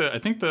I think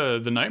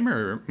the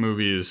Nightmare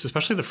movies,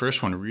 especially the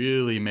first one,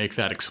 really make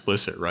that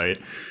explicit, right?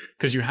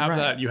 Because you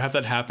have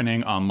that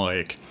happening on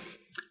like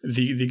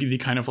the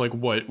kind of like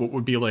what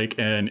would be like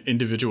an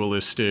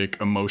individualistic,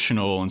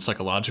 emotional, and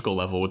psychological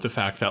level, with the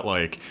fact that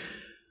like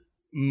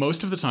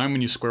most of the time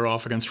when you square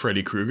off against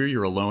Freddy Krueger,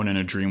 you're alone in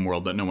a dream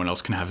world that no one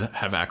else can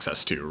have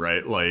access to,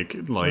 right? Like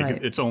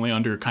right. It's only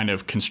under kind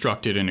of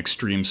constructed and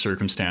extreme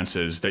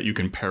circumstances that you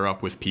can pair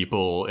up with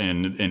people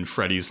in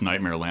Freddy's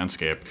nightmare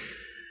landscape.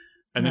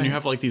 And then you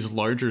have like these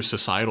larger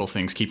societal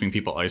things keeping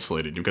people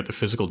isolated. You've got the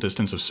physical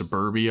distance of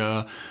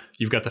suburbia.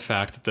 You've got the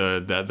fact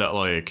that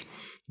like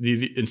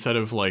instead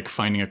of like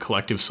finding a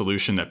collective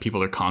solution, that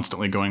people are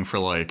constantly going for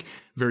like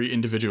very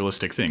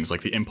individualistic things,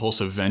 like the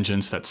impulse of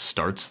vengeance that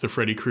starts the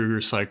Freddy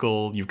Krueger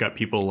cycle. You've got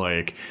people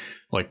like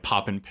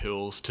popping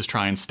pills to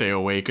try and stay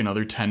awake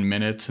another 10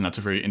 minutes. And that's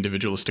a very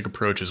individualistic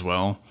approach as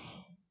well.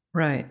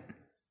 Right.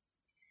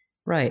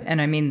 Right.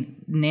 And I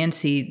mean,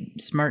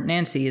 smart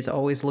Nancy is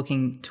always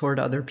looking toward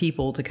other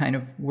people to kind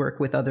of work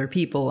with other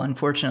people.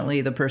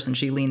 Unfortunately, the person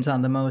she leans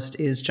on the most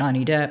is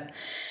Johnny Depp,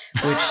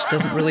 which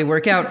doesn't really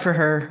work out for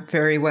her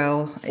very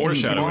well in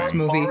this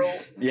movie.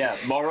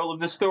 Moral of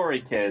the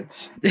story,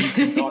 kids.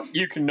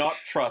 You cannot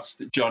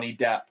trust Johnny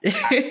Depp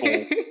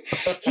at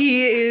all.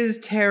 He is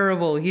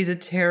terrible. He's a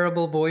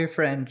terrible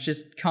boyfriend.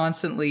 Just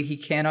constantly, he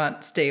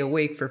cannot stay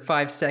awake for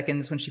 5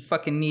 seconds when she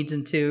fucking needs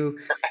him to.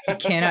 He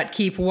cannot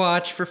keep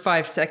watch for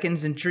 5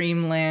 seconds in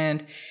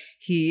Dreamland.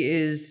 He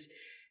is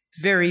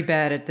very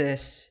bad at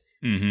this.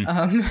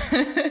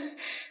 Mm-hmm.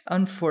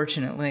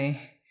 Unfortunately.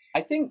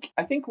 I think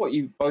what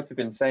you both have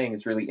been saying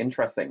is really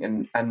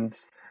interesting, and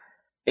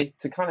it,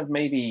 to kind of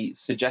maybe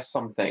suggest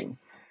something,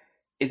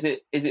 is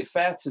it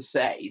fair to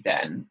say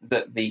then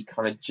that the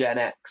kind of Gen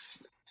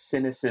X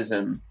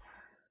cynicism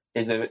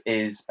is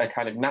a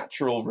kind of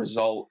natural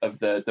result of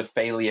the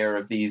failure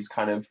of these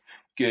kind of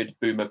good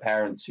boomer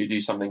parents who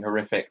do something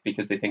horrific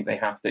because they think they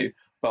have to,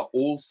 but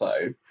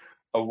also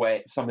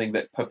something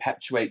that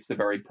perpetuates the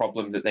very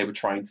problem that they were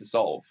trying to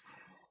solve?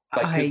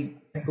 I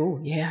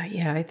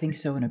think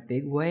so in a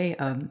big way.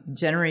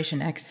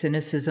 Generation X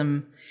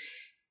cynicism,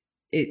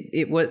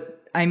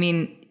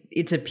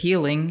 it's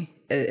appealing.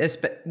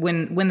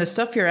 When the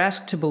stuff you're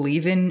asked to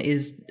believe in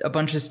is a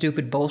bunch of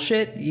stupid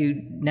bullshit,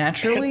 you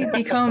naturally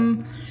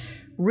become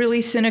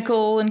really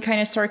cynical and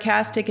kind of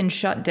sarcastic and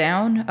shut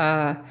down.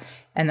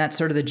 And that's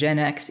sort of the Gen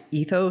X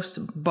ethos.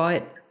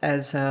 But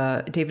as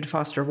David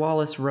Foster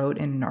Wallace wrote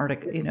in an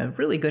article, in a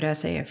really good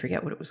essay, I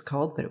forget what it was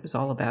called, but it was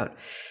all about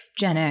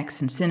Gen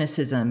X and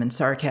cynicism and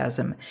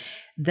sarcasm.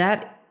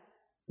 That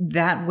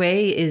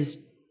way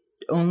is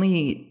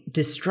only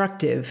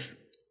destructive,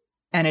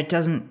 and it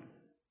doesn't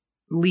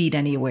lead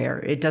anywhere.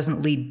 It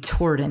doesn't lead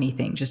toward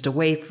anything, just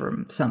away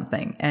from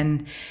something.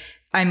 And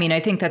I mean,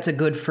 I think that's a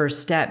good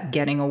first step,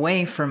 getting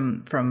away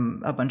from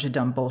a bunch of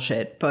dumb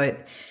bullshit.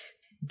 But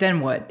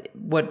then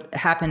what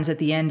happens at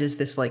the end is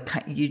this, like,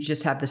 you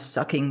just have this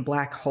sucking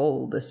black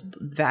hole, this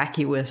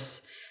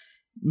vacuous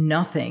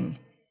nothing.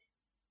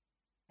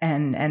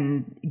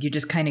 And you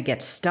just kind of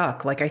get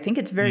stuck. Like, I think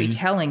it's very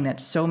telling that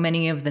so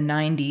many of the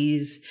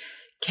 90s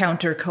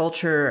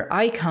counterculture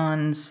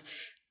icons,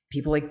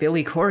 people like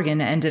Billy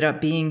Corgan, ended up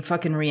being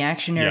fucking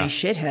reactionary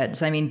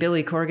shitheads. I mean,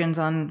 Billy Corgan's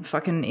on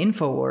fucking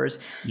InfoWars.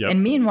 Yep.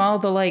 And meanwhile,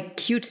 the like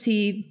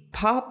cutesy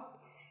pop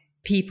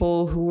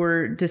people who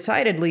were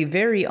decidedly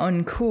very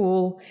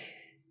uncool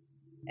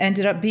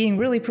ended up being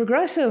really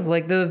progressive.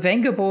 Like the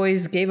Venga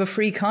Boys gave a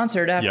free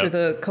concert after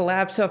the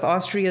collapse of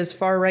Austria's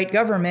far-right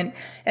government,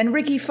 and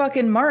Ricky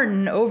fucking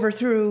Martin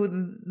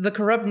overthrew the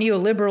corrupt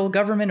neoliberal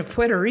government of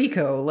Puerto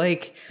Rico.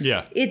 Like,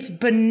 it's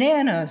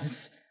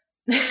bananas.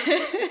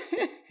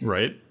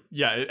 Right?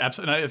 Yeah,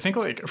 absolutely. And I think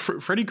like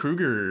Freddy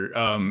Krueger,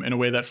 in a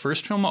way, that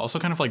first film also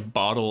kind of like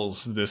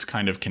bottles this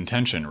kind of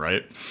contention,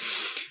 right?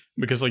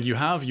 Because like you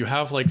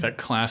have like that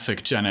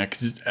classic Gen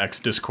X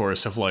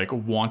discourse of like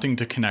wanting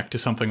to connect to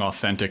something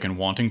authentic and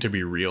wanting to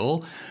be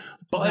real,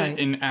 but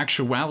in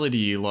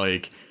actuality,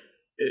 like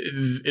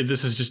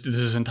this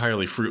is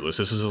entirely fruitless.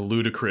 This is a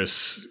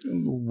ludicrous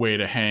way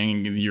to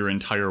hang your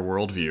entire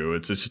worldview.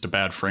 It's just a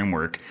bad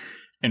framework,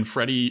 and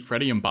Freddy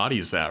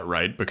embodies that,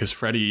 right? Because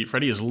Freddy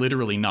is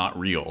literally not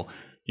real.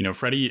 You know,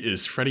 Freddy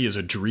is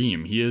a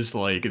dream. He is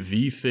like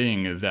the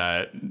thing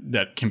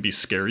that can be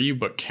scary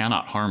but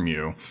cannot harm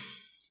you.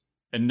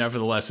 And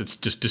nevertheless, it's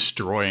just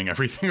destroying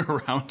everything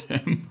around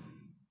him.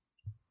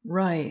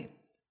 Right.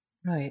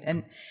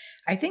 And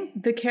I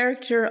think the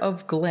character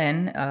of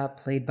Glenn,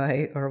 played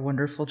by our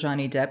wonderful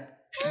Johnny Depp,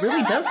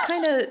 really does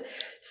kind of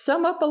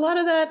sum up a lot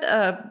of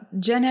that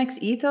Gen X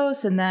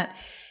ethos, and that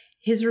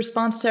his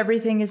response to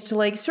everything is to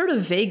like sort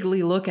of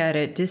vaguely look at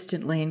it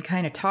distantly and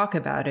kind of talk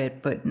about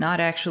it, but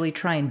not actually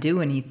try and do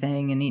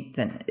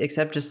anything,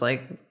 except just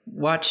like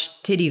watch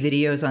titty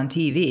videos on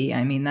TV.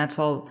 I mean, that's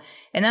all.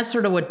 And that's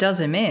sort of what does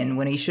him in,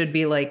 when he should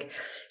be like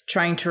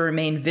trying to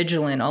remain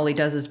vigilant, all he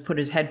does is put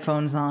his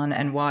headphones on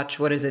and watch,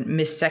 what is it,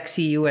 Miss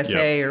Sexy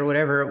USA or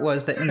whatever it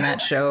was that in that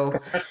show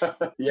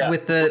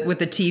with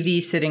the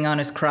TV sitting on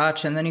his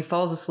crotch, and then he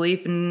falls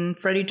asleep and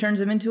Freddy turns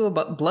him into a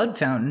blood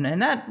fountain.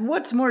 And that,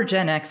 what's more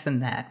Gen X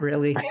than that,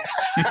 really?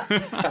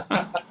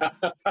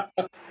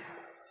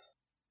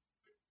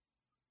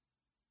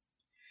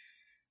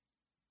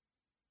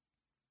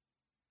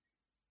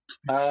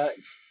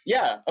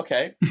 Yeah,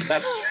 okay.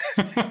 That's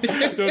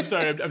No, I'm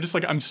sorry. I'm just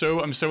like I'm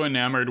so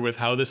enamored with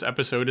how this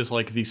episode is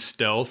like the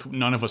stealth.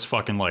 None of us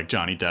fucking like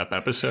Johnny Depp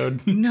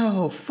episode.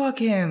 No, fuck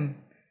him.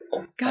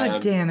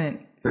 God damn it.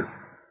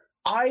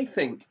 I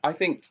think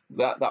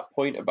that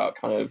point about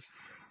kind of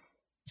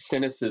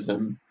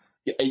cynicism,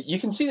 you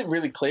can see it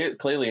really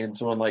clearly in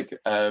someone like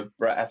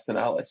Bret Easton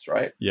Ellis,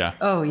 right? Yeah.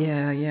 Oh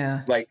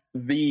yeah. Like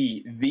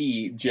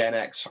the Gen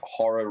X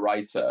horror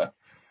writer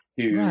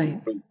who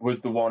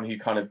was the one who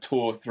kind of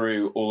tore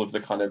through all of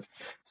the kind of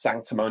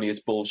sanctimonious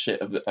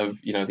bullshit of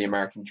the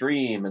American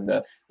dream and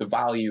the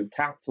value of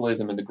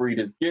capitalism and the greed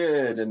is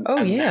good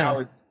now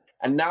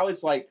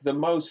it's like the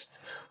most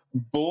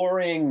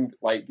boring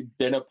like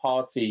dinner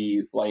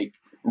party like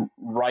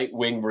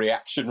right-wing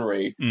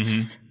reactionary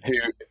who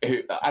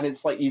and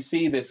it's like you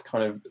see this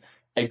kind of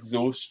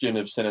exhaustion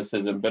of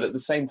cynicism, but at the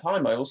same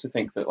time I also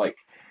think that like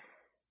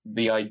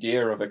the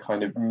idea of a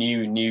kind of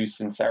new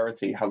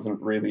sincerity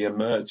hasn't really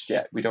emerged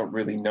yet. We don't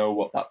really know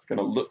what that's going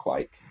to look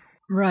like.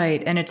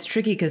 Right. And it's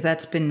tricky because I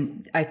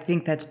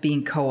think that's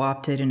being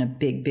co-opted in a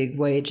big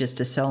way just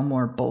to sell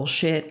more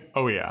bullshit.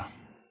 Oh, yeah.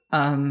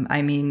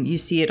 I mean, you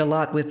see it a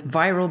lot with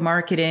viral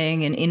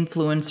marketing and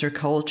influencer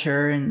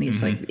culture and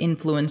these like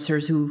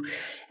influencers who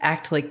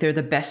act like they're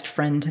the best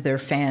friend to their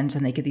fans,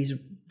 and they get these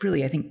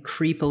really, I think,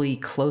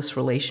 creepily close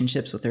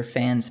relationships with their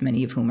fans,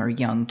 many of whom are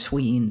young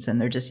tweens, and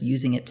they're just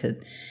using it to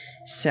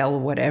sell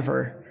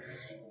whatever.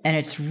 And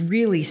it's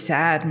really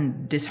sad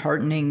and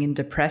disheartening and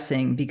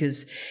depressing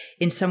because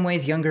in some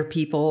ways younger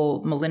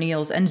people,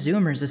 millennials and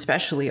Zoomers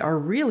especially, are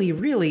really,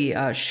 really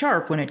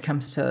sharp when it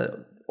comes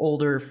to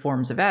older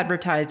forms of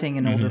advertising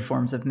and older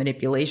forms of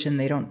manipulation.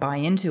 They don't buy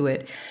into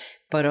it.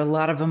 But a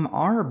lot of them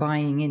are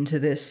buying into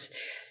this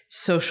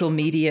social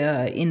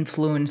media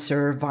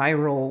influencer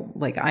viral,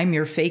 like I'm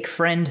your fake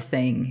friend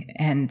thing.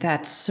 And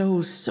that's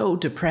so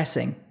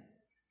depressing.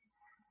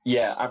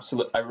 Yeah,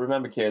 absolutely. I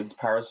remember, kids,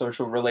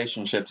 parasocial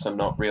relationships are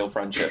not real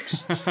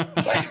friendships.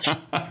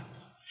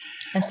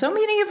 And so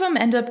many of them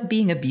end up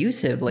being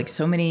abusive, like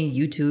so many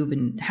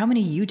how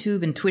many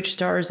YouTube and Twitch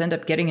stars end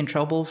up getting in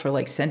trouble for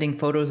like sending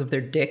photos of their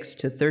dicks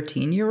to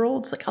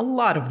 13-year-olds? Like a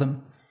lot of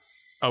them.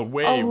 Oh,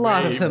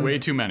 way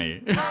too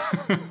many.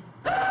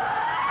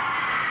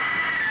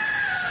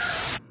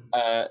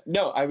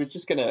 No, I was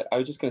just gonna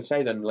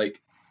say then, like,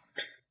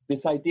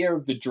 this idea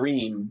of the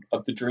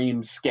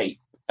dreamscape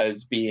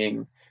as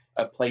being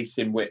a place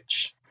in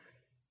which,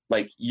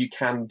 like, you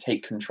can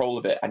take control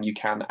of it and you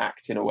can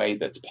act in a way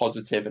that's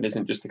positive and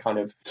isn't just a kind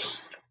of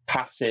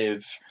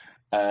passive.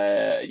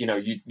 You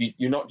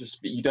don't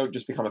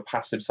just become a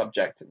passive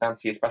subject,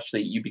 Nancy.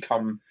 Especially, you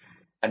become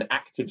an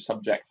active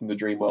subject in the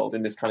dream world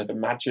in this kind of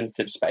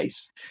imaginative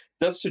space.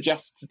 Does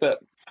suggest that,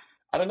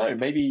 I don't know,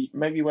 maybe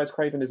Wes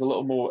Craven is a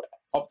little more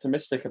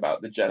optimistic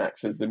about the Gen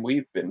Xers than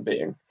we've been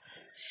being.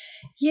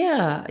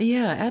 Yeah,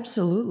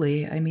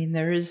 absolutely. I mean,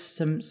 there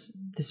is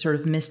this sort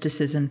of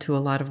mysticism to a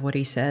lot of what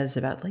he says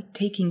about like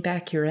taking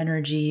back your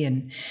energy.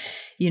 And,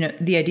 you know,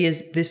 the idea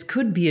is this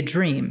could be a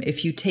dream.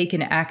 If you take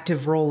an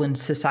active role in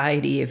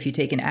society, if you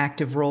take an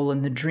active role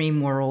in the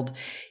dream world,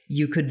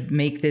 you could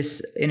make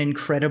this an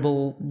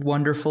incredible,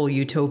 wonderful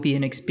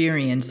utopian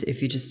experience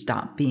if you just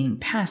stop being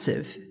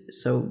passive.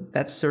 So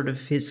that's sort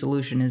of his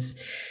solution, is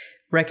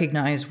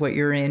recognize what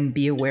you're in,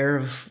 be aware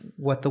of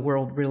what the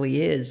world really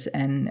is,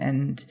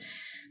 and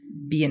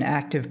be an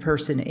active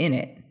person in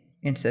it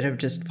instead of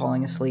just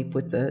falling asleep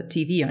with the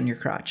TV on your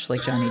crotch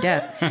like Johnny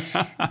Depp.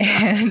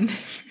 And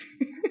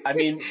I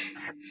mean,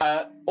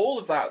 all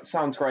of that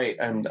sounds great,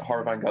 and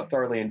Horror Vanguard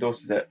thoroughly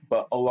endorses it,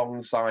 but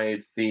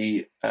alongside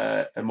the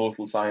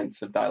immortal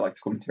science of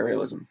dialectical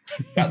materialism.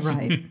 That's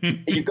right.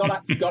 You've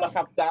got to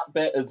have that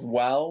bit as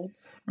well.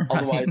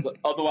 Right.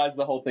 Otherwise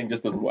the whole thing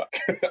just doesn't work.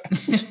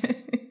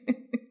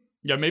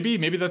 Yeah,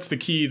 maybe that's the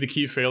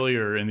key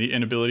failure in the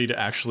inability to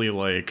actually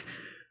like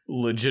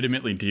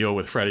legitimately deal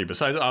with Freddy.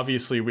 Besides,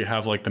 obviously, we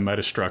have like the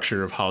meta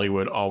structure of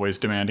Hollywood always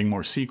demanding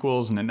more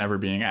sequels and it never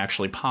being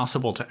actually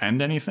possible to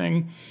end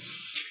anything.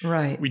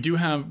 Right. We do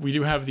have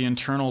the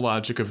internal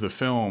logic of the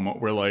film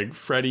where like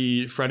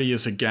Freddy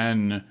is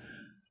again,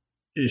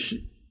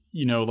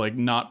 you know, like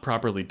not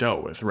properly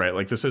dealt with, right?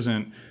 Like this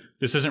isn't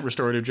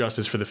restorative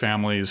justice for the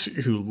families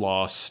who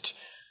lost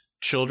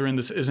children.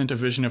 This isn't a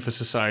vision of a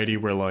society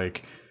where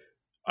like,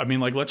 I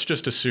mean, like, let's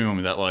just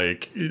assume that,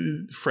 like,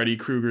 Freddy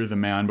Krueger, the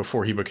man,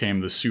 before he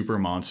became the super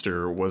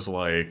monster, was,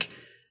 like,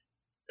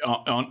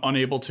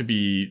 unable to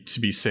be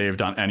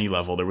saved on any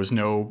level. There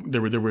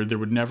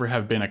would never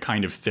have been a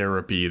kind of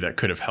therapy that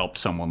could have helped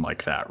someone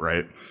like that,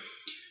 right?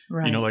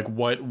 Right. You know, like,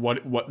 what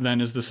then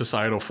is the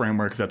societal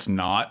framework that's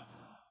not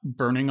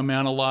burning a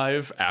man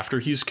alive after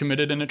he's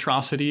committed an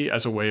atrocity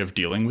as a way of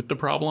dealing with the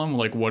problem?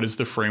 Like, what is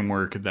the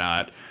framework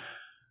that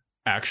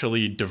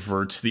actually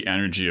diverts the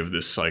energy of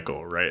this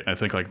cycle, right? I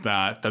think like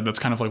that's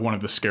kind of like one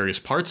of the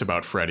scariest parts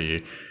about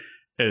Freddy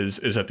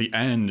is at the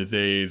end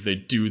they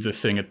do the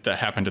thing that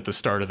happened at the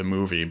start of the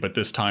movie, but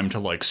this time to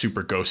like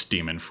super ghost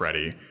demon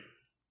Freddy.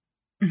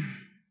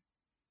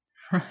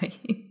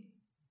 Right.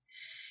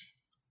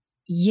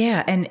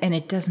 Yeah, and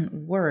it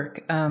doesn't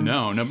work.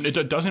 No,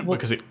 it doesn't,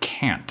 because it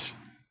can't.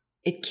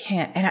 It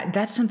can't. And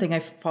that's something I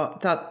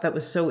thought that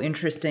was so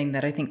interesting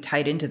that I think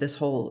tied into this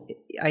whole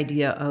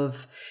idea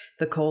of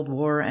the Cold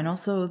War and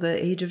also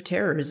the age of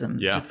terrorism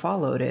that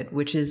followed it,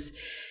 which is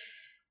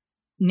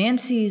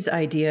Nancy's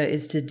idea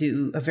is to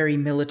do a very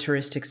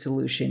militaristic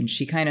solution.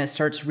 She kind of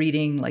starts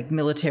reading like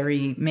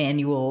military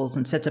manuals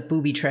and sets up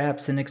booby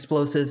traps and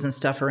explosives and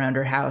stuff around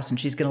her house. And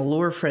she's going to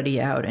lure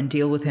Freddy out and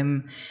deal with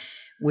him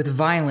with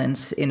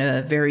violence in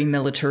a very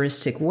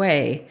militaristic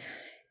way.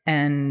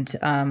 And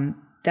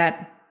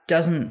that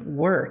doesn't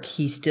work.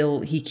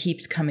 He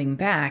keeps coming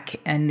back.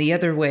 And the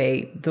other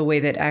way, the way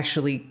that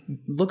actually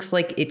looks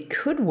like it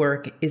could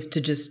work, is to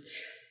just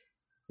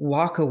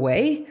walk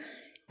away.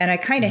 And I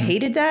kind of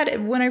hated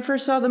that when I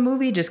first saw the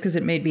movie, just because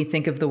it made me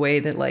think of the way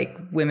that like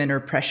women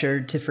are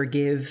pressured to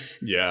forgive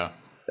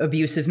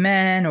abusive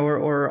men,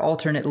 or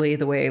alternately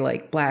the way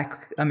like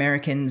Black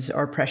Americans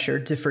are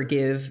pressured to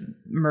forgive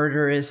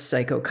murderous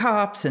psycho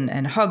cops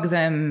and hug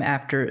them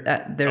after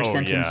they're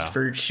sentenced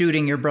for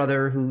shooting your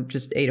brother who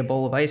just ate a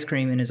bowl of ice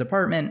cream in his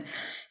apartment,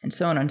 and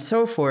so on and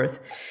so forth.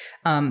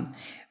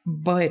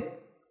 But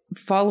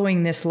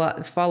following this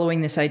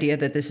idea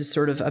that this is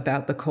sort of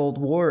about the Cold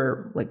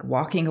War, like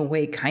walking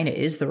away kind of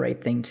is the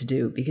right thing to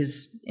do,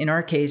 because in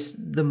our case,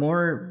 the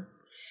more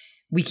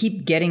we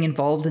keep getting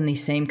involved in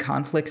these same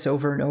conflicts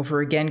over and over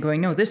again, going,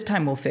 no, this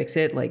time we'll fix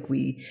it. Like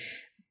we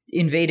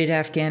invaded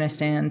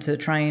Afghanistan to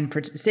try and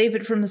save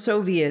it from the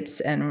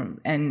Soviets,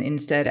 and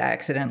instead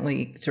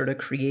accidentally sort of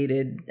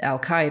created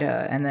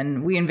Al-Qaeda. And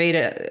then we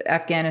invaded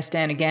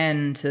Afghanistan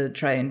again to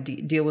try and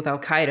deal with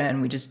Al-Qaeda,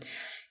 and we just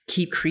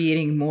keep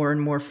creating more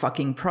and more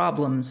fucking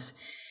problems.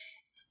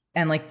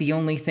 And like the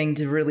only thing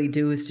to really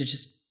do is to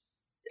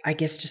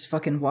just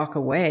fucking walk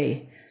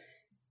away,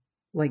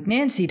 like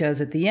Nancy does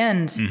at the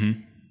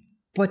end.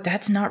 But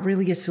that's not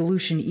really a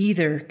solution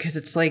either, because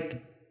it's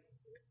like,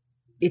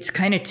 it's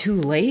kind of too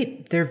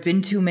late. There have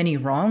been too many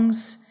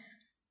wrongs.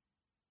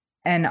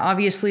 And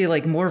obviously,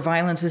 like, more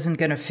violence isn't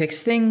going to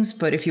fix things.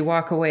 But if you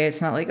walk away,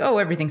 it's not like, oh,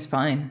 everything's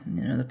fine.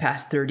 You know, the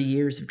past 30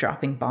 years of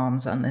dropping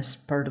bombs on this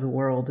part of the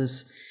world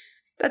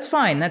that's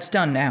fine. That's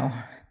done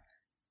now.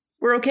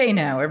 We're okay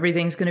now.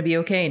 Everything's going to be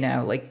okay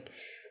now. Like,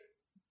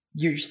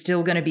 you're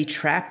still going to be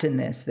trapped in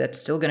this. That's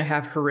still going to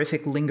have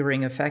horrific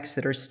lingering effects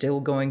that are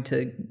still going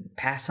to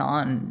pass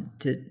on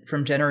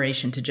from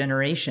generation to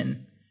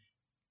generation.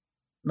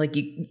 Like,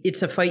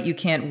 it's a fight you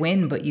can't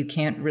win, but you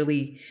can't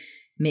really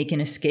make an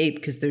escape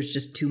because there's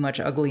just too much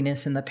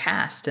ugliness in the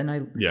past. And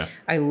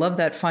I love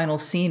that final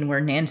scene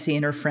where Nancy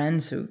and her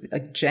friends, who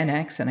like Gen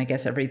X and I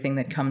guess everything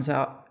that comes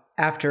out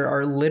after,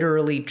 are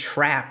literally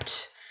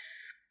trapped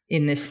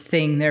in this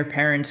thing their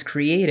parents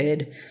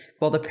created,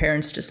 while the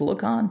parents just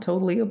look on,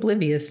 totally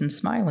oblivious and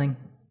smiling.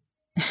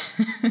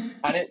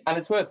 and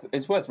it's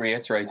worth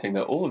reiterating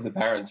that all of the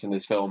parents in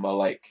this film are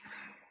like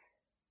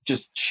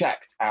just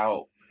checked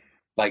out.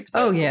 Like,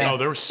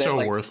 they're so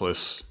like,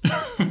 worthless.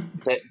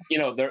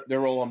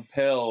 They're all on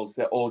pills.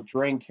 They're all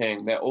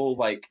drinking. They're all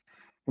like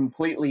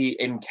completely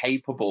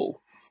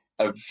incapable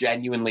of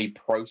genuinely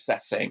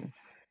processing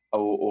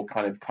or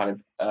kind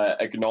of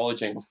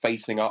acknowledging or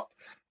facing up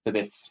to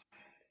this.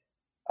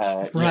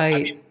 Right.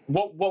 I mean,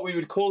 what we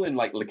would call in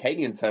like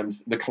Lacanian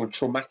terms the kind of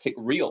traumatic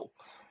real,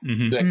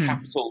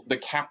 the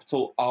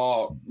capital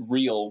R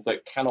real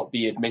that cannot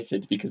be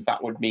admitted, because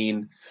that would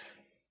mean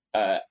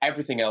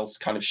everything else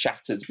kind of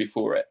shatters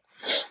before it.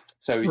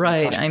 So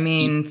I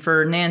mean,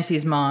 for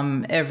Nancy's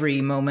mom,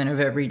 every moment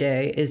of every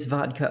day is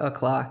vodka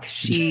o'clock.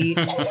 She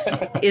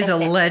is a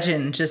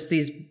legend. Just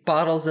these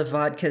bottles of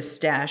vodka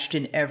stashed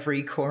in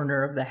every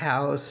corner of the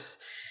house.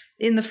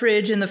 In the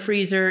fridge, in the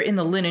freezer, in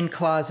the linen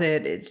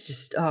closet. It's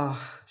just,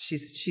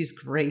 she's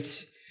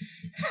great.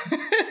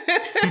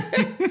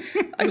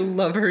 I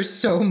love her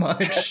so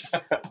much.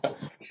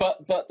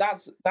 But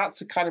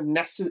that's a kind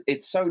of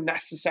it's so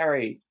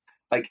necessary.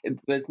 Like,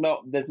 there's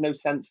no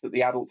sense that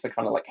the adults are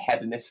kind of like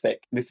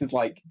hedonistic. This is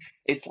like,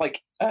 it's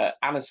like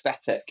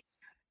anesthetic.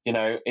 You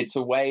know, it's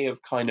a way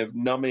of kind of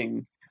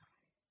numbing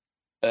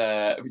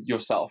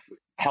yourself,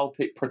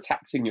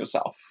 protecting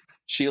yourself,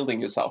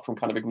 shielding yourself from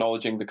kind of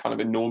acknowledging the kind of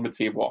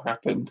enormity of what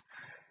happened.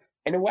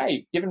 In a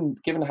way,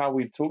 given how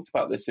we've talked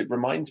about this, it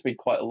reminds me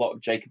quite a lot of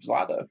Jacob's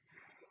Ladder,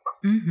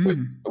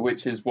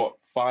 which is what,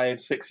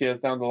 5-6 years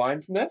down the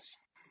line from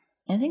this.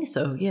 I think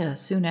so. Yeah,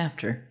 soon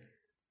after.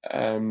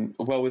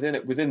 Well,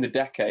 within the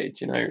decade,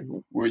 you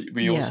know,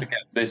 we also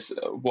get this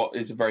what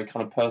is a very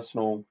kind of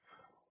personal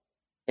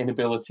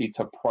inability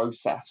to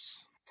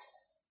process,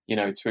 you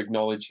know, to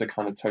acknowledge the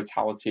kind of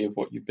totality of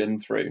what you've been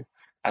through.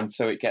 And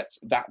so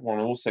that one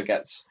also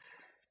gets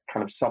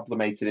kind of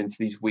sublimated into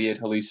these weird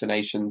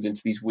hallucinations,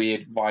 into these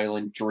weird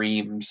violent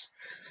dreams.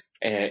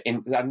 And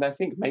I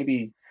think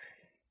maybe,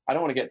 I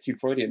don't want to get too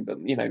Freudian, but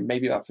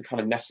maybe that's a kind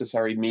of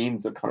necessary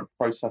means of kind of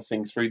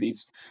processing through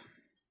this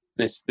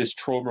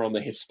trauma on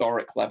the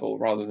historic level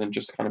rather than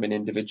just kind of an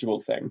individual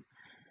thing.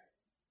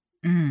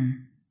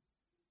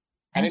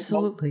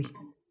 Absolutely.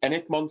 And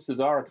if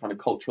monsters are a kind of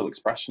cultural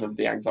expression of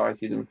the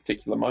anxieties of a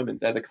particular moment,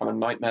 they're the kind of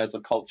nightmares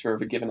of culture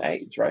of a given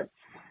age, right?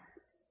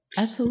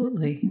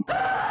 Absolutely.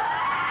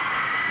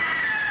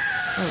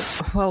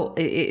 Well,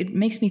 it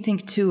makes me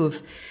think, too,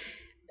 of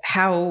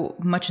how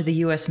much of the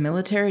U.S.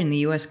 military and the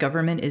U.S.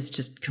 government is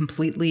just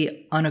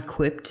completely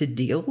unequipped to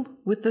deal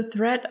with the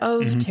threat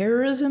of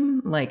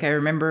terrorism. Like, I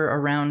remember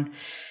around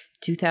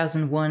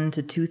 2001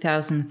 to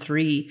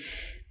 2003,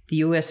 the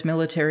U.S.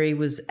 military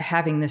was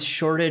having this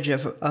shortage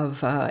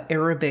of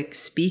Arabic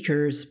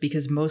speakers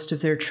because most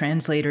of their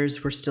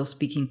translators were still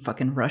speaking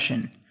fucking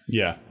Russian.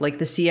 Yeah. Like,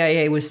 the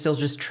CIA was still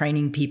just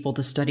training people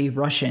to study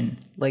Russian.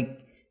 Like,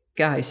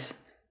 guys,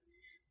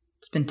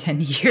 it's been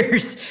 10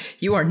 years.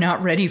 You are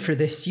not ready for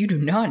this. You do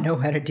not know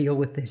how to deal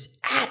with this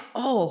at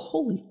all.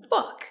 Holy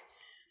fuck.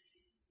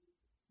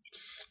 It's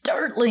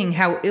startling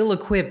how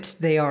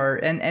ill-equipped they are.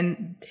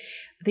 And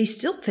they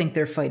still think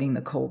they're fighting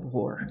the Cold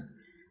War.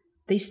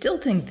 They still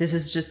think this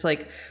is just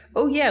like,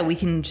 oh yeah, we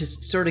can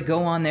just sort of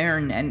go on there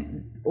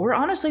or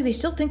honestly, they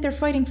still think they're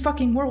fighting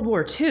fucking World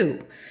War II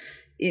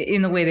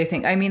in the way they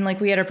think. I mean, like,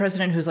 we had a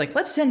president who's like,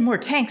 let's send more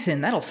tanks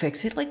in. That'll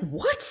fix it. Like,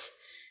 what?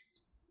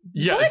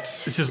 Yeah, what?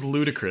 This is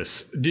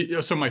ludicrous.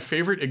 So my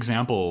favorite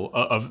example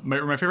of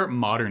my favorite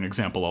modern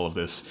example of all of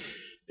this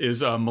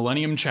is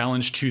Millennium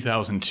Challenge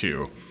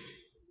 2002.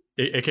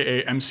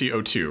 AKA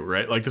MCO2,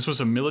 right? Like, this was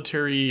a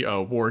military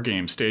war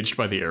game staged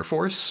by the Air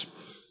Force.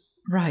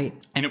 Right.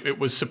 And it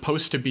was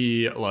supposed to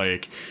be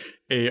like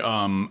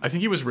I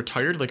think he was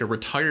retired, like a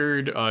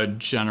retired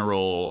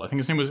general. I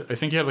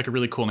think he had like a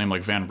really cool name,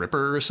 like Van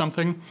Ripper or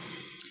something.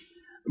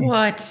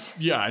 What?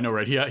 Yeah, I know,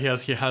 right? He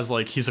has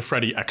like, he's a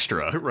Freddy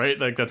extra, right?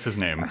 Like, that's his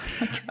name.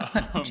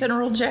 Oh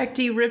General Jack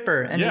D.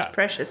 Ripper and his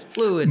precious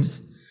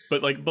fluids.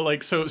 But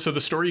so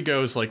the story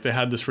goes, like, they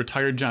had this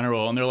retired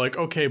general and they're like,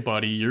 okay,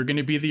 buddy, you're going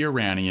to be the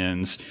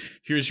Iranians.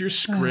 Here's your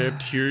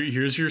script.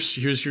 Here's your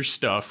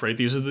stuff, right?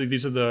 These are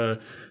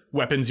the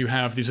weapons you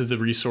have. These are the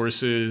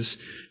resources.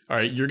 All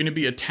right, you're going to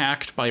be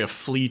attacked by a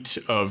fleet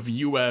of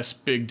U.S.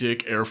 big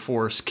dick Air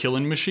Force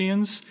killing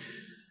machines.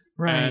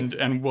 Right.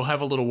 And we'll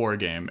have a little war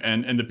game.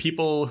 And the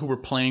people who were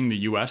playing the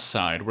U.S.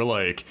 side were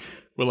like,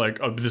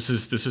 oh, this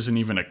isn't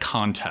even a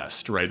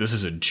contest, right? This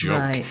is a joke.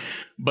 Right.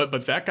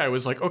 But that guy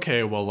was like,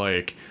 okay, well,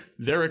 like,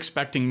 they're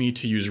expecting me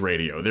to use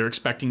radio. They're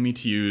expecting me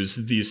to use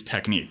these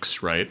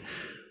techniques, right?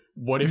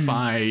 What if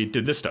I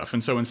did this stuff?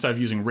 And so instead of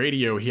using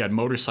radio, he had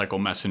motorcycle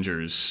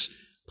messengers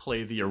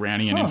play the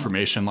Iranian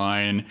information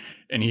line,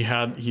 and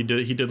he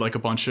did like a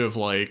bunch of,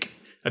 like,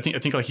 I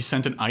think like he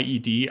sent an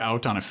IED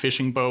out on a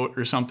fishing boat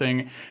or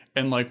something,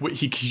 and like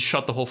he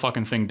shut the whole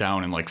fucking thing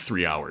down in like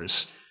 3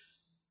 hours.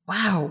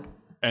 Wow.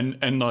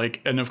 And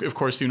of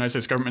course the United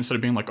States government, instead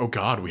of being like, oh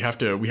God, we have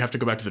to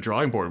go back to the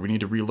drawing board. We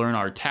need to relearn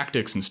our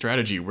tactics and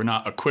strategy. We're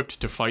not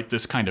equipped to fight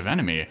this kind of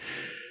enemy.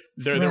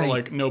 They were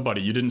like, no,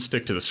 buddy, you didn't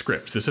stick to the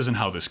script. This isn't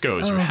how this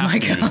goes. You have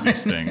to use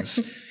these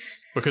things.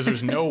 Because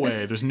there's no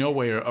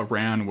way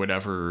Iran would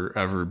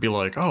ever be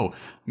like, oh,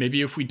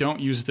 maybe if we don't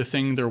use the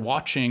thing they're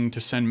watching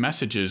to send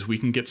messages, we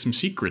can get some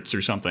secrets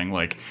or something.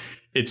 Like,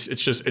 it's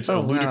a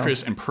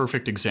ludicrous and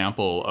perfect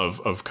example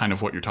of kind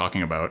of what you're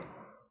talking about.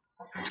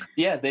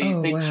 Yeah,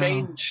 they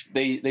changed,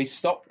 they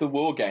stopped the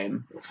war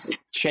game,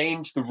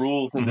 changed the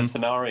rules in the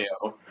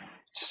scenario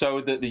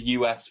so that the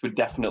US would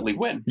definitely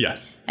win. Yeah.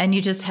 And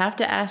you just have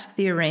to ask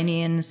the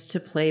Iranians to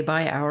play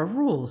by our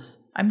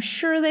rules. I'm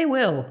sure they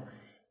will.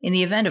 In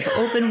the event of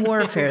open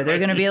warfare, they're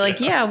going to be like,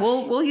 yeah,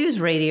 we'll use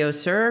radio,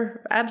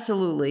 sir.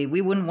 Absolutely.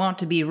 We wouldn't want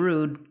to be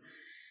rude.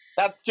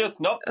 That's just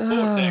not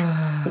sporting.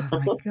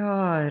 Oh my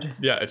God.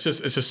 Yeah, it's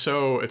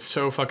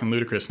so fucking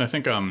ludicrous. And I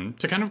think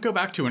to kind of go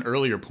back to an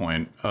earlier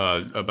point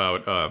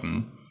about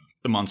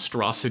the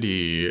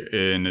monstrosity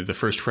in the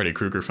first Freddy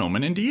Krueger film,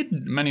 and indeed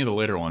many of the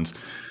later ones.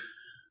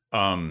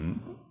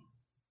 One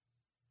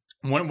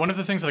of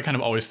the things that I kind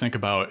of always think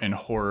about in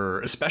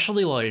horror,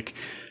 especially like,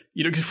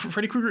 you know, because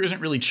Freddy Krueger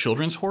isn't really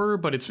children's horror,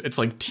 but it's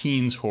like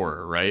teens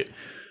horror, right?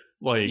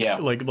 Like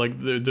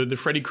the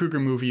Freddy Krueger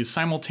movie is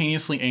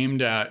simultaneously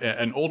aimed at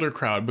an older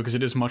crowd because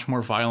it is much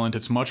more violent,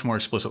 it's much more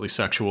explicitly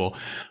sexual.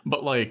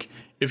 But like,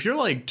 if you're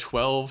like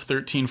 12,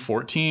 13,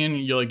 14,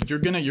 you're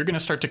gonna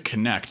start to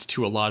connect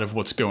to a lot of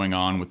what's going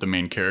on with the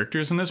main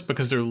characters in this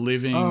because they're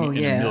living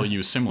in a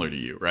milieu similar to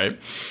you, right?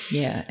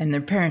 Yeah, and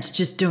their parents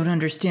just don't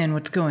understand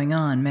what's going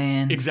on,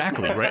 man.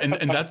 Exactly, right?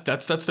 And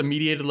that's the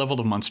mediated level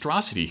of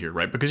monstrosity here,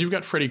 right? Because you've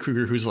got Freddy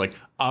Krueger, who's like,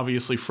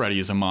 obviously Freddy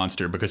is a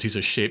monster because he's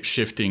a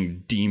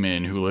shape-shifting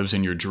demon who lives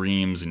in your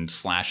dreams and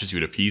slashes you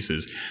to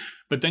pieces.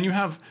 But then you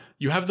have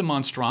the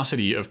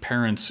monstrosity of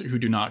parents who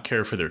do not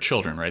care for their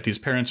children, right? These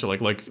parents are like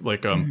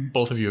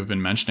both of you have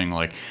been mentioning,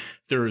 like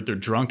they're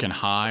drunk and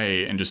high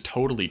and just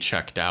totally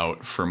checked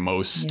out for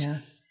most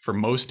for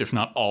most, if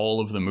not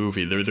all, of the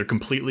movie. They're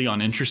completely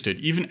uninterested,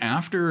 even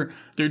after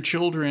their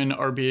children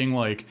are being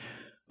like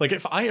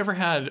if I ever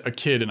had a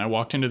kid and I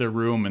walked into their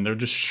room and they're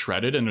just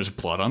shredded and there's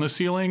blood on the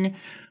ceiling,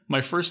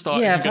 my first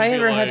thought is if I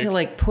ever had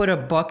to put a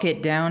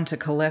bucket down to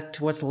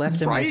collect what's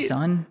left of my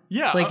son.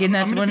 Yeah. In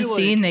that one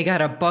scene, they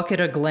got a bucket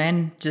of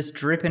Glenn just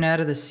dripping out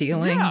of the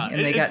ceiling. Yeah,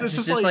 and they got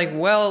just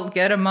well,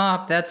 get him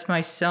up. That's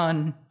my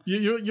son.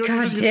 You're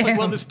just like,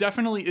 well, this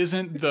definitely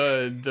isn't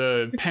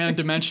the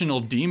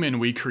pan-dimensional demon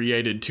we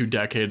created 2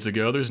 decades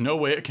ago. There's no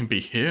way it can be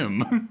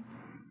him.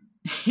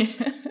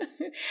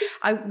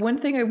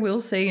 One thing I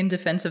will say in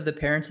defense of the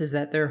parents is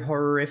that they're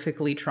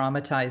horrifically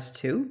traumatized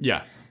too.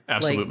 Yeah,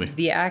 absolutely. Like,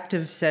 the act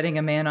of setting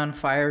a man on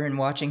fire and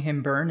watching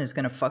him burn is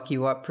going to fuck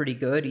you up pretty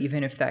good,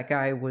 even if that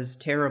guy was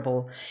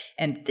terrible.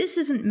 And this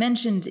isn't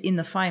mentioned in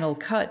the final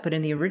cut, but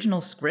in the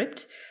original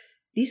script,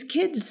 these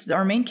kids,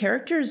 our main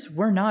characters,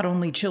 were not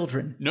only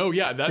children. No,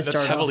 yeah, that's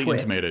heavily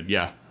intimated,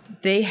 yeah.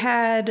 They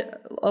had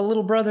a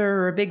little brother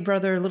or a big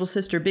brother, little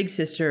sister, big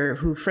sister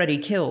who Freddy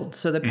killed.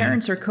 So the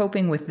parents are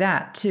coping with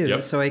that too.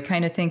 Yep. So I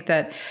kind of think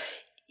that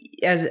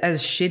as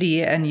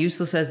shitty and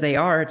useless as they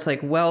are, it's like,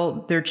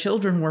 well, their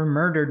children were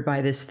murdered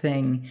by this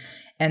thing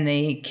and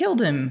they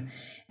killed him.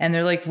 And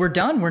they're like, we're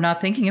done. We're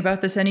not thinking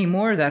about this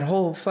anymore. That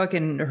whole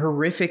fucking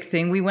horrific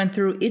thing we went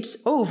through, it's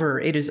over.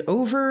 It is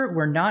over.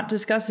 We're not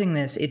discussing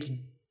this. It's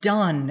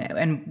done.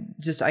 And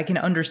just, I can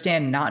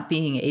understand not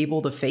being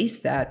able to face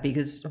that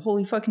because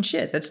holy fucking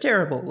shit, that's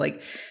terrible.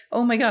 Like,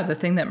 oh my God, the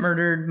thing that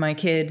murdered my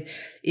kid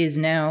is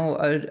now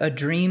a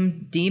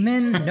dream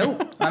demon.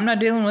 Nope, I'm not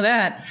dealing with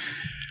that.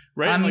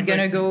 Right, I'm going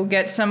to go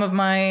get some of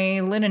my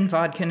linen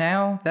vodka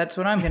now. That's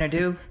what I'm going to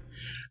do.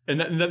 And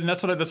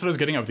that's what I was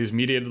getting at with these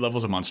mediated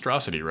levels of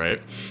monstrosity,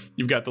 right?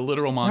 You've got the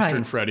literal monster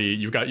in Freddy.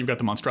 You've got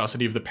the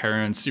monstrosity of the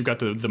parents. You've got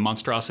the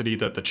monstrosity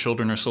that the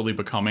children are slowly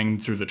becoming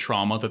through the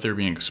trauma that they're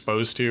being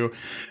exposed to.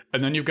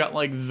 And then you've got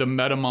like the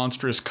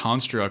meta-monstrous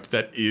construct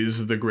that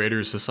is the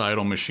greater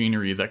societal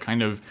machinery that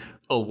kind of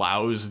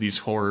allows these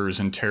horrors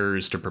and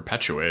terrors to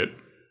perpetuate.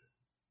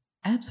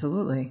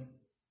 Absolutely.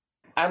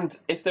 And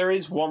if there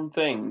is one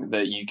thing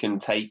that you can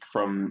take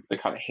from the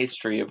kind of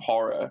history of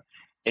horror,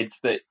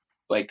 it's that,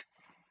 like,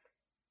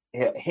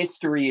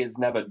 history is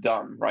never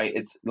done, right?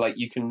 It's like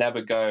you can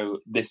never go,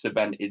 this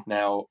event is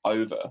now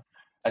over.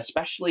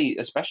 Especially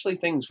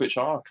things which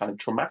are kind of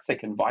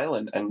traumatic and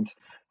violent and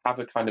have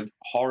a kind of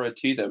horror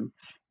to them.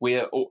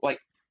 We're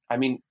like, I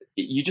mean,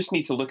 you just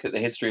need to look at the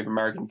history of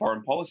American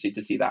foreign policy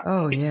to see that.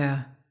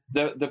 Yeah.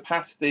 The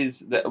past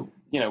is that,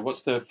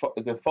 what's the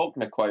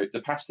Faulkner quote?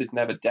 The past is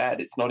never dead.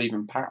 It's not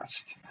even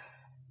past.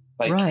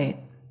 Like, right.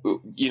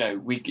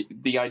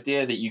 The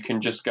idea that you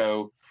can just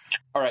go,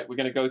 all right, we're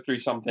going to go through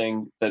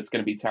something that's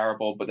going to be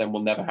terrible, but then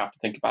we'll never have to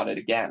think about it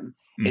again.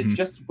 Mm-hmm. It's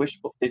just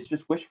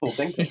wishful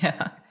thinking.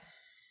 Yeah.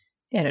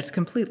 And it's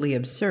completely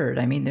absurd.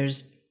 I mean,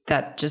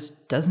 that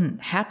just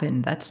doesn't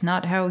happen. That's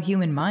not how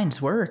human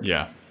minds work.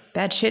 Yeah.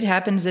 Bad shit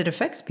happens. It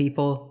affects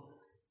people.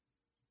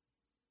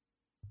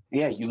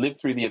 Yeah, you live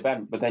through the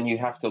event, but then you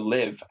have to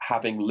live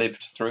having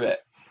lived through it.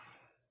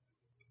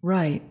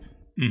 Right.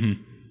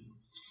 Mm-hmm.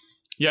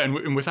 Yeah,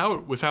 and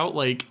without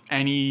like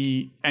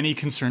any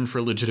concern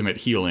for legitimate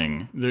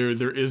healing,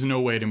 there is no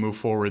way to move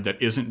forward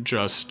that isn't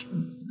just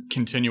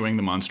continuing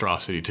the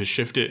monstrosity, to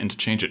shift it and to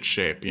change its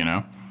shape,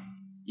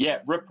 Yeah,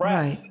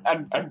 repress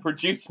and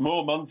produce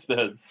more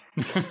monsters.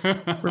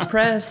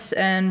 Repress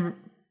and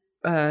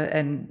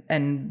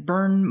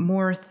burn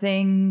more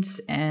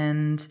things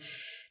and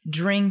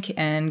drink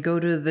and go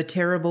to the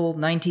terrible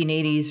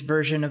 1980s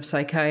version of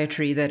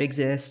psychiatry that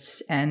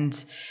exists.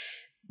 And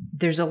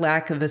there's a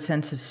lack of a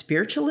sense of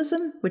spiritualism,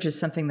 which is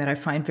something that I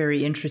find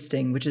very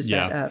interesting, which is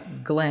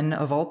that Glenn,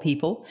 of all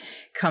people,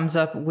 comes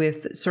up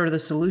with sort of the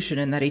solution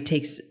in that he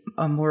takes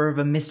a more of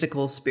a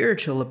mystical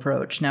spiritual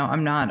approach. Now,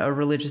 I'm not a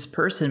religious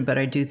person, but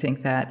I do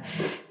think that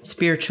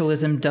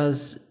spiritualism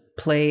does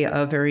play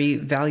a very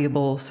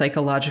valuable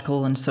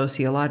psychological and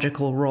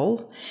sociological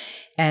role.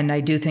 And I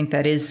do think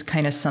that is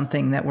kind of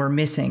something that we're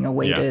missing, a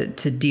way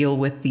to deal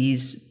with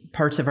these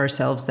parts of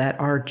ourselves that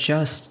are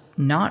just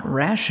not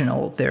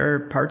rational. There are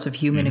parts of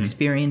human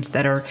experience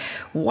that are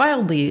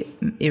wildly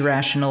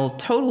irrational,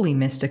 totally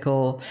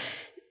mystical,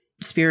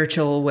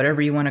 spiritual,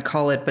 whatever you want to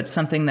call it, but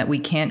something that we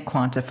can't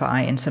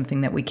quantify and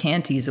something that we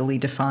can't easily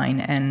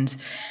define. And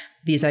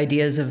these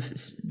ideas of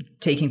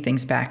taking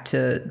things back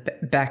to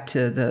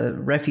the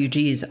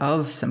refugees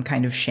of some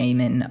kind of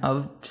shaman,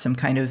 of some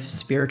kind of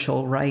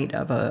spiritual rite,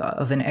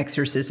 of an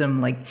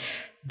exorcism, like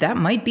that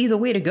might be the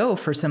way to go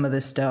for some of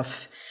this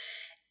stuff.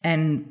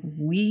 And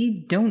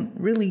we don't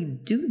really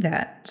do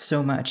that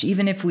so much.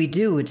 Even if we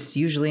do, it's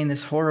usually in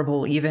this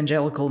horrible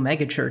evangelical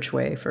megachurch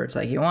way, where it's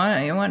like, you want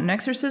an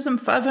exorcism?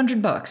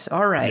 $500.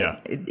 All right. Yeah.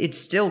 It's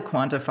still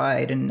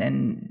quantified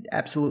and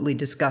absolutely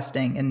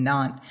disgusting and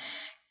not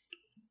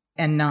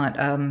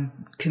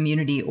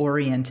community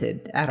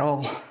oriented at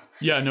all.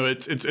 Yeah, no,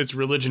 it's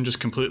religion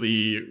just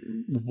completely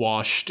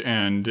washed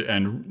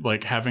and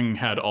like having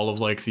had all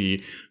of like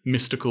the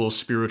mystical,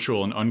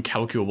 spiritual, and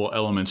uncalculable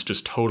elements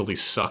just totally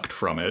sucked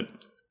from it.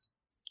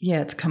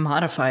 Yeah, it's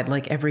commodified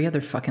like every other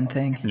fucking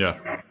thing.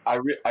 Yeah.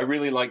 I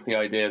really like the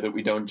idea that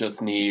we don't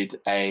just need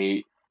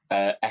a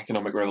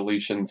economic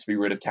revolution to be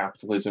rid of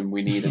capitalism.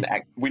 We need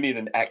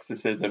an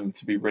exorcism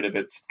to be rid of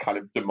its kind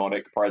of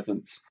demonic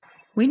presence.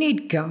 We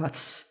need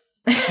goths.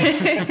 An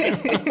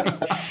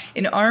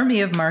army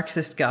of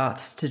Marxist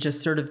goths to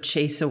just sort of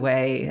chase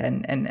away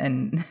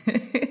and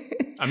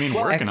I mean,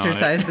 working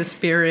exercise on it. the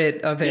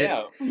spirit of it.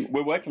 Yeah,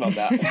 we're working on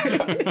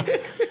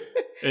that.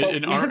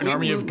 An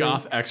army of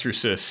goth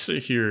exorcists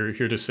here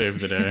to save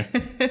the day.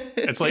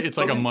 It's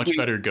like a much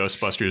better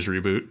Ghostbusters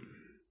reboot.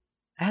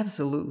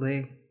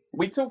 Absolutely.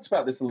 We talked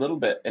about this a little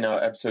bit in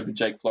our episode with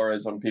Jake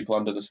Flores on People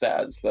Under the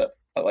Stairs, that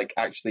like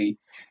actually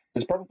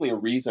there's probably a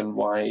reason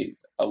why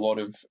a lot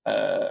of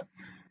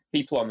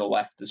people on the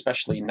left,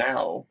 especially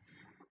now,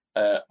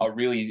 are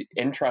really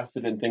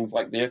interested in things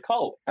like the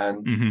occult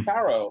and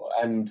tarot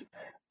and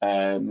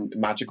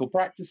magical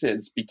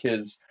practices,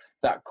 because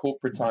that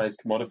corporatized,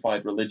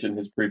 commodified religion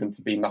has proven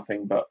to be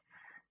nothing but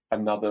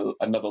another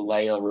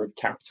layer of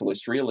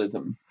capitalist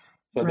realism.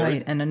 So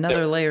right, and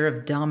another layer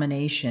of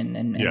domination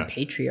and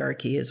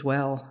patriarchy as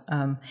well.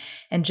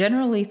 And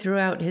generally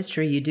throughout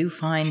history, you do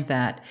find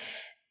that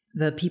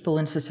the people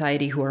in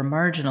society who are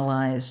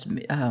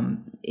marginalized,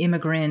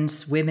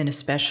 immigrants, women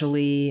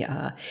especially,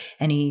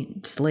 any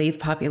slave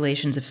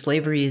populations, if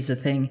slavery is a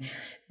thing,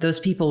 those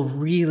people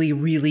really,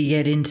 really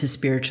get into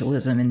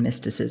spiritualism and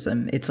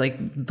mysticism. It's like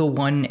the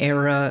one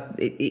era,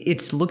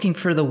 it's looking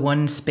for the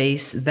one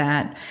space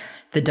that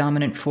the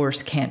dominant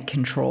force can't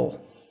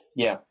control.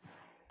 Yeah.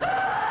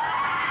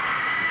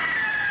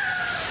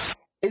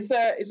 Is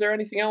there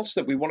anything else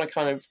that we want to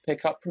kind of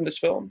pick up from this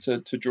film to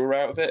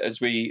draw out of it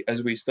as we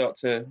start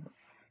to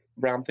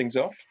round things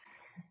off?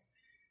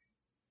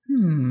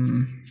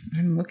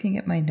 I'm looking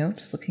at my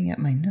notes.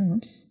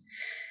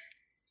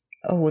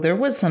 Oh, there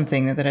was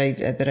something that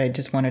I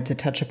just wanted to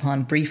touch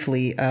upon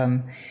briefly.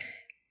 The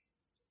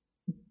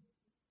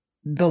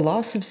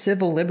loss of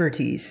civil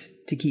liberties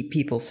to keep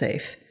people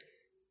safe.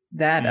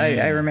 That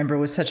I remember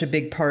was such a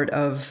big part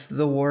of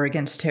the war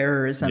against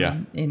terrorism. Yeah.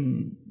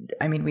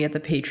 We had the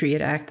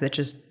Patriot Act that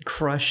just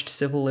crushed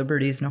civil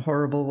liberties in a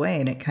horrible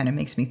way. And it kind of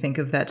makes me think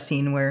of that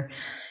scene where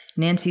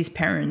Nancy's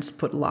parents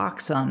put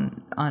locks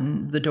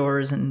on the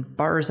doors and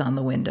bars on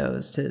the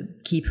windows to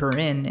keep her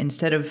in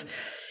instead of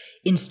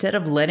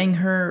letting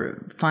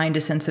her find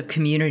a sense of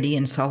community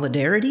and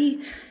solidarity.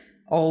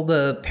 All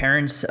the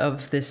parents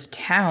of this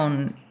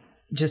town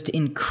just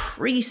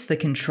increase the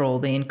control.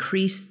 They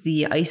increase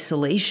the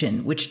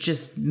isolation, which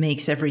just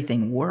makes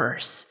everything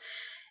worse.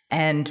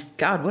 And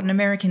God, what an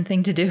American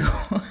thing to do.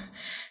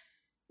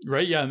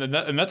 Right, yeah,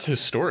 and that's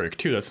historic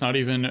too. That's not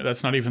even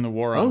the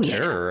war on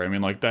terror. I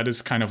mean, like, that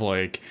is kind of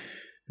like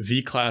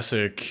the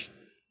classic,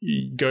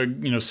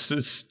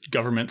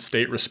 government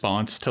state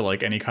response to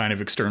like any kind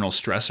of external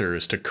stressor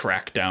is to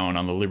crack down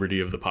on the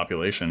liberty of the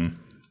population.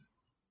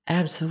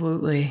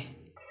 Absolutely.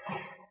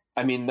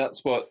 I mean,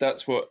 that's what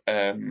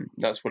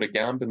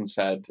Agamben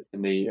said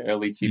in the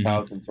early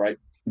 2000s, right?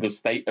 The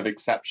state of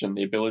exception,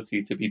 the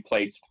ability to be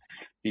placed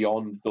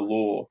beyond the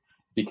law,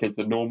 because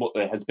the normal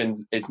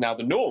is now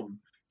the norm,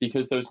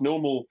 because those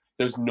normal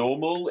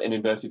in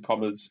inverted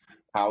commas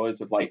powers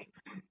of like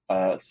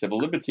civil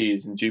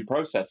liberties and due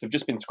process have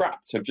just been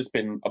scrapped, have just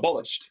been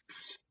abolished.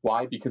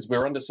 Why? Because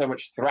we're under so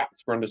much threat.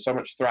 We're under so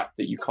much threat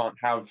that you can't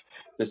have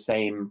the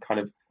same kind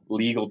of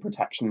legal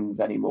protections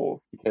anymore,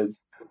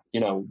 because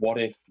what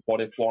if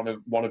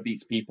one of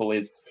these people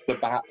is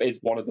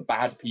one of the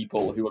bad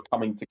people who are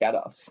coming to get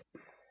us.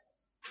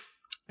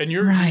 And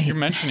you're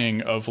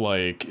mentioning of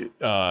like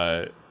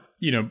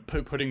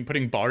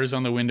putting bars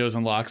on the windows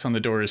and locks on the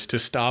doors to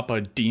stop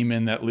a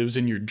demon that lives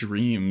in your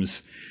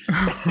dreams.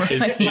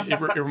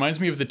 It reminds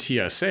me of the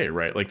TSA,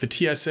 right? Like the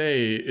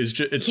TSA is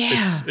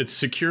just it's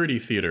security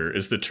theater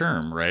is the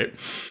term, right?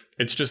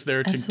 It's just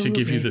there to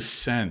give you the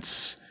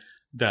sense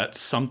that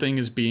something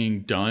is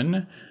being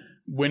done,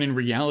 when in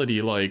reality,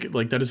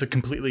 like that is a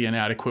completely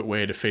inadequate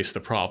way to face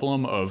the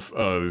problem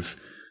of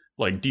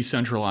like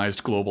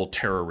decentralized global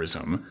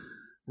terrorism,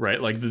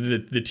 right? Like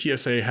the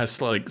TSA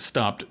has like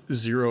stopped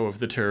 0 of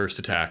the terrorist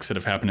attacks that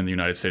have happened in the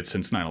United States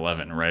since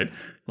 9/11, right?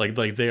 Like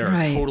they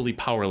are totally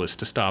powerless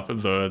to stop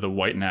the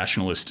white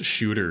nationalist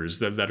shooters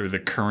that are the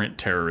current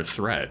terror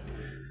threat.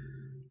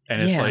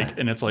 And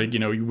it's like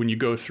when you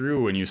go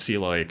through and you see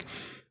like,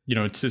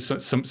 it's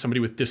just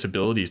somebody with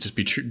disabilities just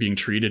being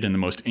treated in the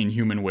most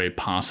inhuman way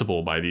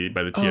possible by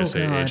the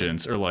TSA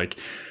agents, or like,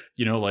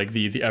 like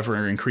the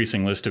ever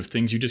increasing list of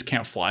things you just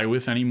can't fly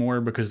with anymore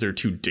because they're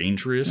too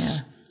dangerous.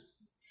 Yeah.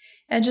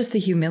 And just the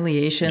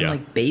humiliation,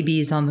 like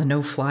babies on the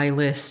no-fly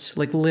list,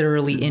 like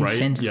literally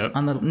infants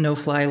on the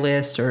no-fly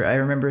list. Or I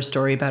remember a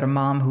story about a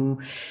mom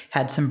who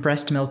had some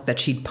breast milk that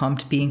she'd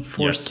pumped, being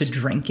forced to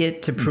drink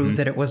it to prove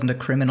that it wasn't a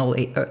criminal,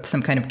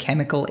 some kind of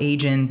chemical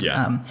agent.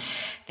 Yeah.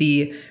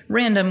 The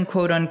random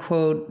quote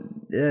unquote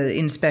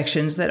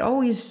inspections that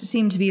always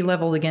seem to be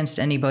leveled against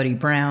anybody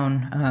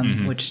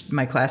brown, which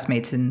my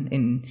classmates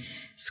in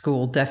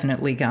school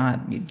definitely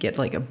got. You'd get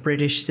like a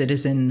British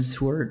citizens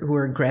who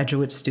are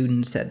graduate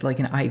students at like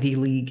an Ivy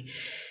League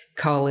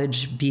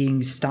college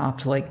being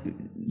stopped. Like,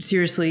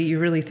 seriously, you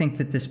really think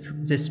that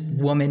this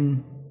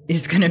woman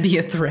is going to be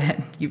a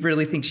threat? You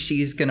really think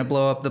she's going to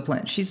blow up the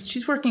planet?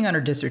 She's working on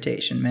her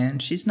dissertation, man.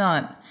 She's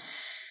not.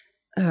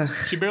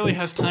 She barely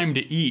has time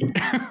to eat.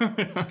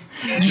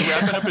 You're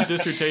wrapping up a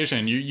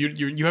dissertation.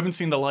 You haven't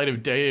seen the light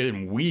of day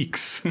in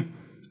weeks.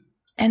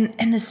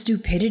 And the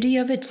stupidity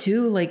of it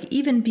too. Like,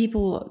 even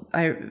people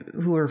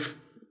who are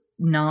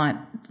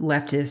not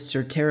leftists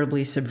or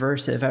terribly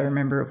subversive. I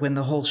remember when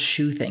the whole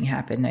shoe thing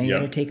happened. Now you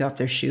got to take off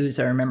their shoes.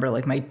 I remember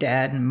like my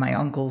dad and my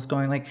uncles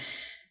going like,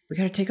 we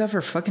got to take off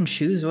our fucking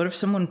shoes. What if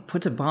someone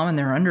puts a bomb in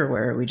their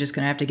underwear? Are we just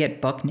going to have to get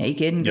buck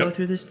naked and go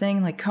through this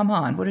thing? Like, come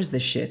on. What is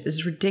this shit? This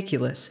is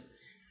ridiculous.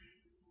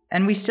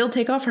 And we still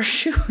take off our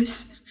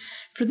shoes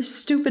for this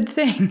stupid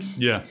thing.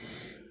 Yeah.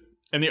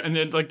 And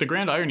then like the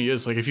grand irony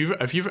is like if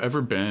you've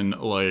ever been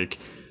like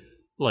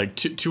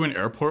to an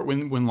airport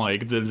when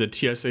like the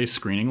TSA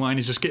screening line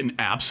is just getting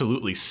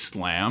absolutely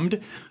slammed,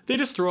 they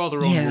just throw all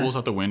their own rules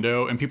out the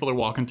window and people are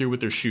walking through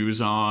with their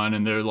shoes on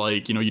and they're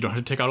like, you don't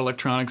have to take out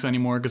electronics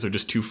anymore because they're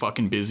just too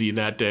fucking busy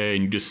that day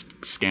and you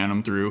just scan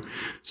them through.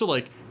 So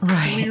like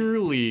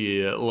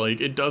clearly like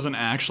it doesn't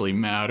actually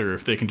matter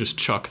if they can just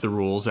chuck the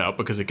rules out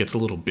because it gets a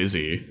little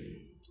busy.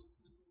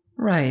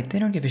 Right. They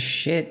don't give a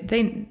shit.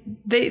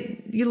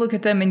 You look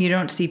at them and you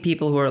don't see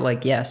people who are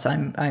like, yes,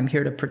 I'm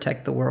here to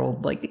protect the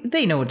world. Like,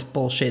 they know it's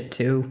bullshit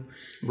too.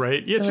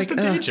 Right. Yeah, it's just a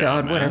day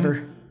job, man.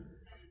 Whatever.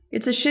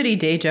 It's a shitty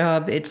day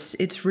job.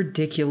 It's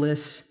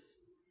ridiculous.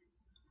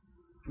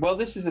 Well,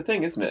 this is the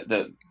thing, isn't it?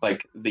 That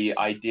like the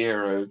idea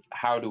of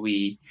how do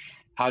we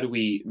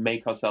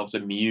make ourselves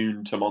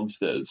immune to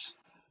monsters,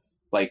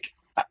 like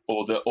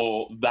or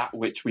that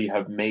which we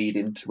have made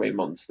into a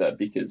monster,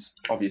 because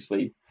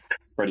obviously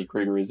Freddy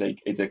Krueger is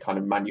a kind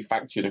of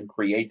manufactured and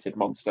created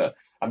monster,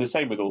 and the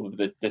same with all of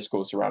the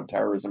discourse around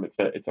terrorism.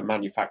 It's a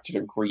manufactured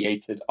and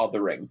created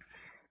othering.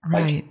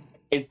 Right. Like,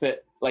 is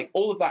that like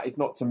all of that is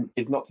not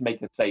to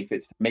make us safe.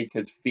 It's to make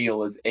us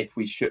feel as if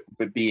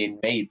we're being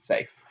made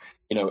safe.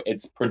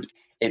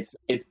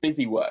 It's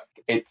busy work.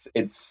 It's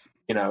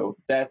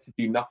there to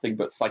do nothing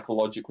but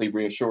psychologically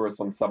reassure us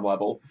on some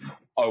level.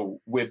 Oh,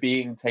 we're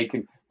being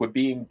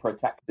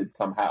protected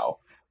somehow,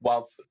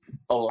 whilst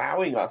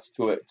allowing us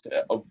to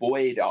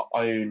avoid our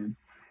own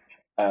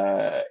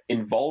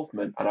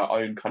involvement and our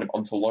own kind of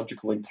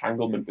ontological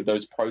entanglement with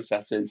those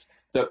processes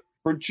that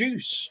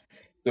produce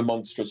the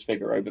monstrous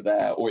figure over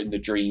there, or in the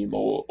dream,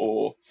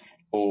 or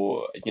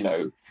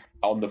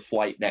on the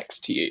flight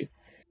next to you.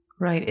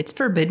 Right. It's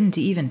forbidden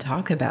to even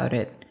talk about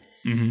it.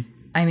 Mm-hmm.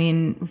 I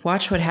mean,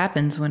 watch what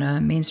happens when a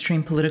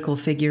mainstream political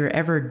figure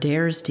ever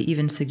dares to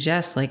even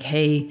suggest, like,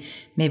 hey,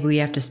 maybe we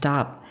have to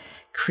stop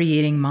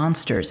creating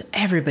monsters.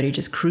 Everybody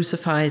just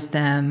crucifies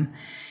them.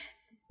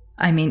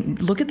 I mean,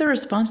 look at the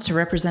response to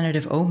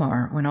Representative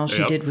Omar when all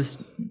she did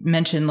was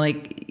mention,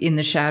 like, in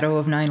the shadow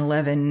of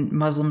 9/11,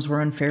 Muslims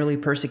were unfairly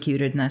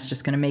persecuted, and that's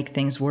just going to make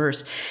things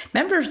worse.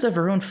 Members of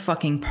her own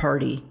fucking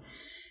party,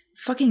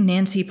 fucking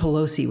Nancy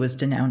Pelosi, was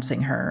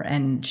denouncing her,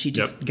 and she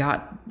just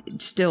got,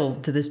 still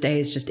to this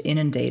day, is just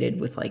inundated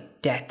with,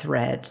 like, death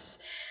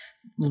threats,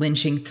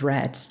 lynching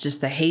threats,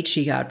 just the hate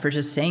she got for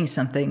just saying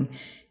something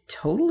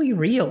totally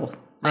real.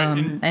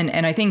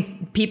 And I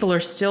think people are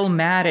still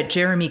mad at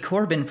Jeremy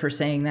Corbyn for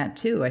saying that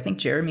too. I think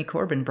Jeremy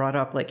Corbyn brought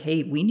up, like,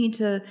 hey, we need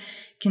to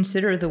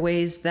consider the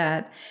ways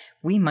that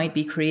we might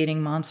be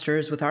creating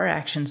monsters with our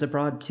actions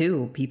abroad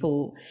too.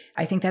 People,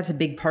 I think that's a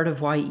big part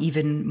of why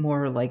even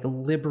more like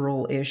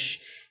liberal-ish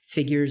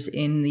figures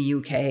in the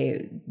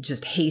UK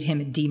just hate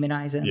him and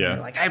demonize him. They're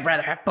like, I'd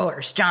rather have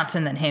Boris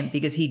Johnson than him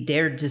because he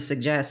dared to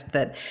suggest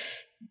that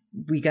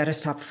we got to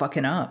stop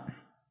fucking up.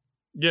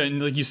 Yeah,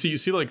 and like you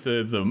see like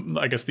the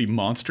I guess the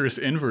monstrous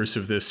inverse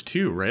of this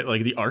too, right?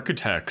 Like the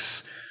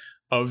architects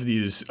of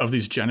these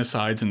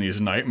genocides and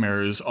these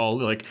nightmares, all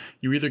like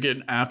you either get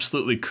an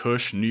absolutely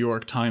cush New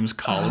York Times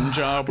column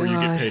job where you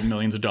get paid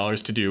millions of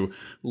dollars to do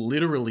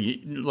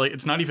literally, like,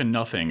 it's not even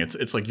nothing.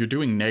 It's like you're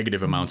doing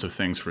negative amounts of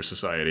things for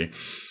society.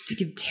 To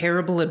give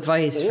terrible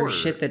advice for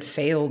shit that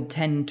failed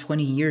 10,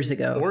 20 years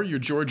ago. Or you're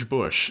George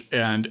Bush,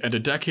 and a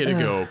decade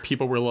ago,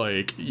 people were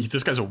like,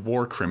 this guy's a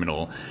war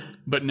criminal.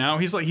 But now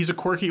he's a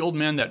quirky old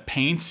man that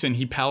paints, and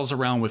he pals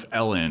around with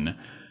Ellen,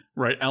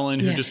 right?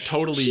 Ellen, who just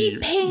totally... He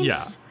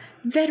paints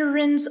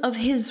veterans of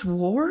his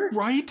war?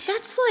 Right?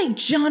 That's like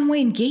John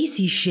Wayne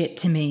Gacy shit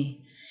to me.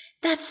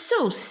 That's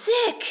so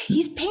sick.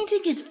 He's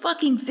painting his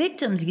fucking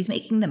victims. He's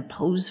making them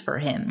pose for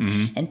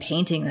him and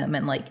painting them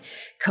and like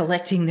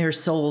collecting their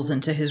souls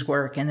into his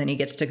work. And then he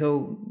gets to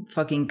go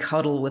fucking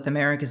cuddle with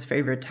America's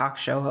favorite talk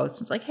show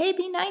host. It's like, hey,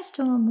 be nice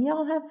to him. We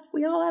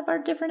all have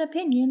our different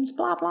opinions,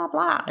 blah, blah,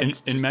 blah.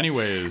 In many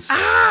ways,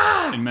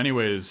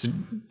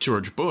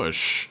 George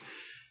Bush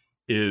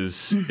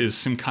is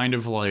some kind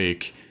of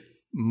like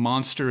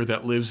monster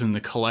that lives in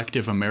the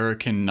collective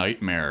American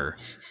nightmare,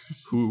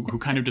 who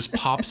kind of just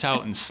pops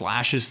out and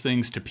slashes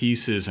things to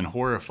pieces and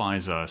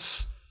horrifies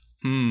us.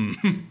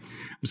 The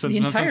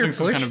entire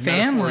Bush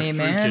family,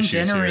 man,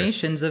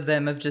 generations of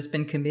them have just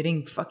been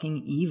committing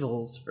fucking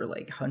evils for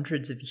like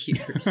hundreds of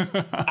years.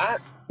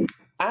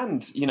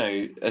 And, you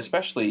know,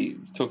 especially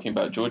talking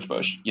about George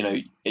Bush, you know,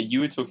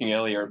 you were talking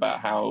earlier about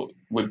how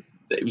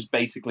it was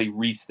basically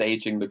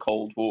restaging the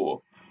Cold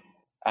War.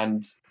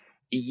 And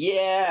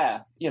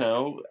yeah, you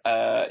know,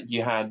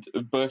 you had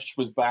Bush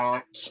was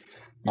back,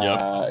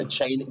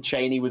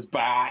 Cheney was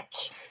back.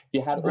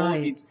 You had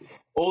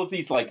all of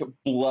these like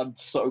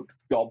blood-soaked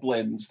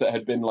goblins that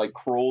had been like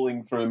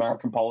crawling through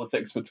American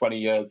politics for 20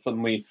 years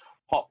suddenly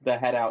popped their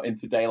head out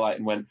into daylight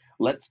and went,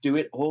 let's do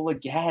it all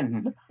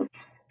again.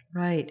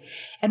 Right.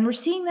 And we're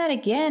seeing that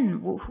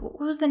again. What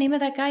was the name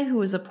of that guy who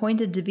was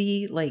appointed to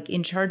be like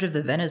in charge of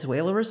the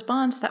Venezuela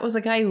response? That was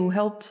a guy who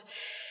helped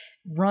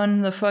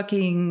run the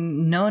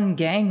fucking nun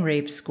gang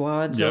rape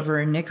squads over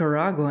in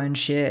Nicaragua and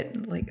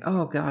shit. Like,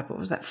 oh God, what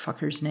was that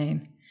fucker's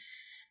name?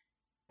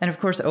 And of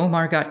course,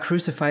 Omar got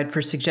crucified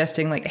for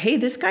suggesting like, hey,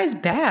 this guy's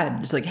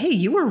bad. It's like, hey,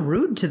 you were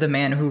rude to the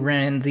man who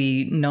ran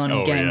the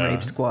nun gang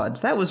rape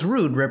squads. That was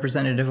rude,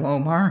 Representative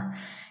Omar.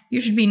 You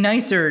should be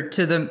nicer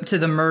to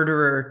the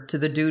murderer, to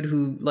the dude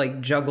who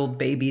like juggled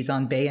babies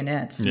on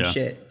bayonets and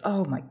shit.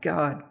 Oh my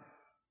God.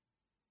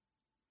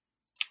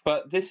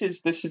 But this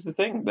is the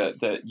thing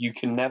that you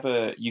can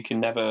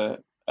never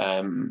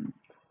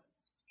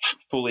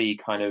fully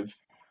kind of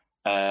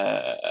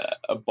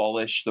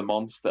abolish the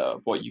monster.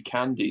 What you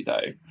can do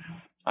though,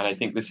 and I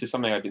think this is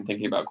something I've been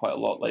thinking about quite a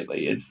lot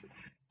lately, is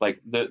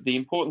like the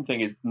important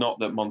thing is not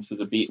that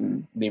monsters are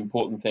beaten. The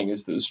important thing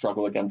is that the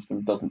struggle against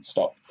them doesn't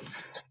stop.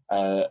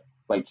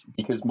 Like,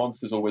 because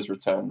monsters always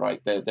return,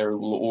 right? There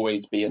will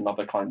always be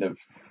another kind of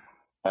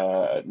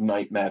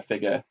nightmare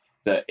figure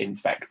that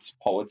infects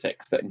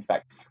politics, that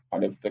infects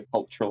kind of the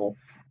cultural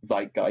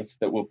zeitgeist,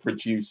 that will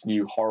produce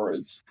new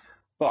horrors.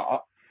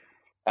 But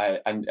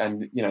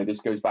and you know, this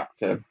goes back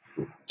to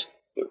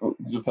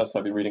the person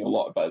I've been reading a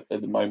lot about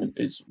at the moment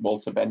is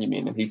Walter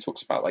Benjamin, and he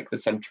talks about like the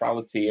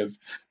centrality of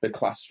the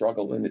class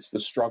struggle, and it's the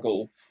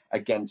struggle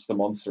against the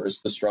monster,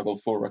 it's the struggle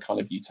for a kind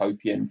of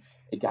utopian,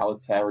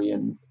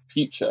 egalitarian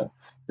future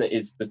that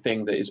is the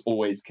thing that is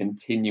always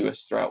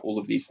continuous throughout all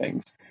of these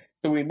things.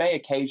 So we may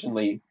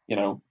occasionally, you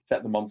know,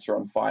 set the monster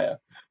on fire,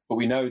 but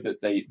we know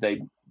that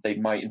they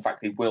might, in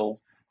fact, they will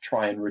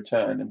try and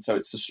return, and so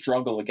it's a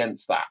struggle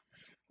against that,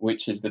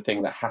 which is the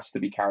thing that has to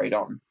be carried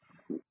on.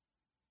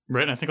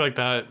 Right, and I think like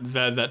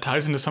that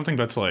ties into something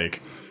that's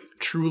like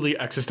truly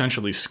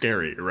existentially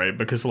scary, right?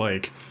 Because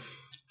like,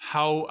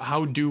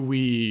 how do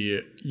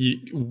we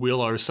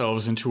will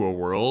ourselves into a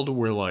world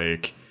where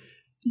like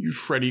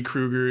Freddy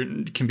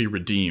Krueger can be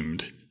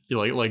redeemed?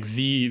 Like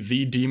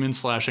the demon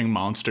slashing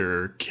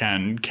monster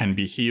can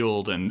be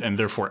healed and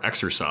therefore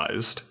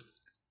exorcised.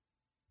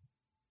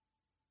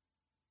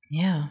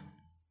 Yeah.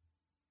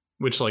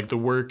 Which like the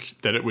work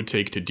that it would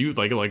take to do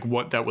like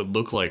what that would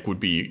look like would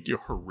be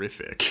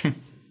horrific.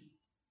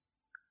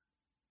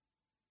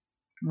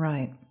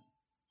 Right.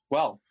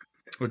 Well,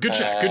 good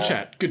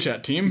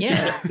chat, team.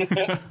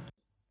 Yeah.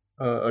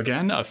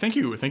 Again, thank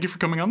you for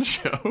coming on the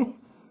show.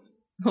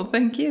 Well,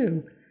 thank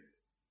you.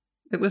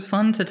 It was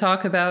fun to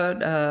talk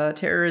about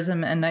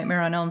terrorism and Nightmare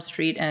on Elm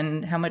Street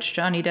and how much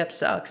Johnny Depp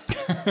sucks.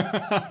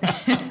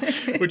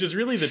 Which is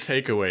really the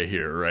takeaway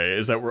here, right?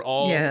 Is that we're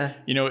all,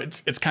 you know,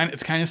 it's kind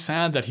of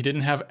sad that he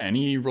didn't have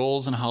any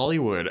roles in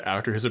Hollywood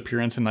after his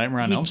appearance in Nightmare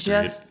on Elm Street.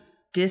 He just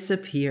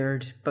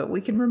disappeared, but we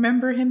can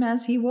remember him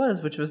as he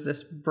was, which was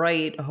this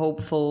bright,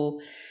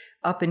 hopeful,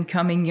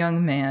 up-and-coming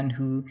young man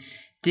who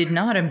did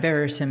not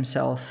embarrass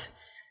himself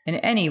in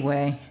any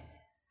way.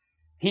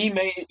 He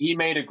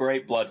made a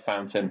great blood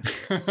fountain.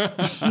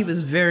 He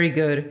was very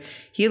good.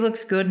 He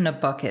looks good in a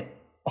bucket.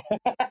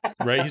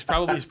 Right, he's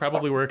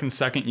probably working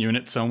second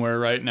unit somewhere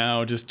right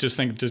now. Just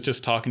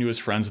talking to his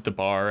friends at the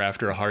bar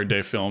after a hard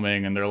day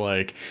filming, and they're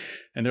like,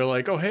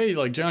 oh hey,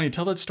 like Johnny,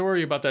 tell that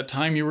story about that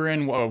time you were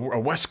in a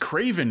Wes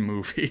Craven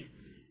movie.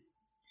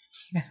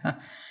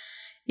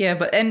 Yeah,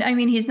 but and I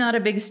mean, he's not a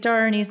big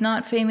star and he's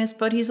not famous,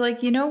 but he's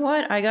like, you know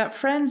what? I got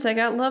friends, I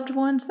got loved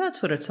ones.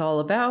 That's what it's all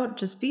about.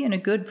 Just being a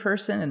good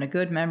person and a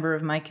good member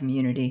of my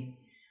community.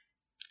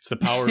 It's the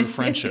power of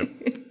friendship.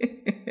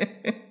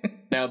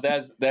 Now,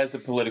 there's a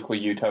political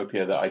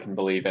utopia that I can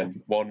believe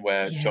in. One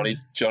where Johnny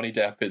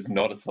Depp is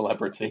not a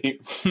celebrity.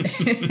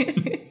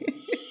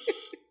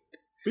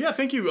 Yeah,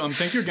 thank you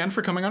again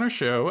for coming on our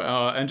show.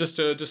 And just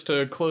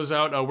to close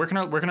out, where can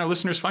our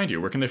listeners find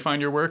you? Where can they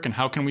find your work, and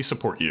how can we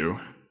support you?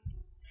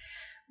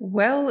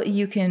 Well,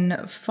 you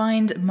can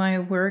find my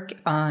work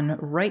on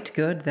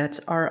Writegood. That's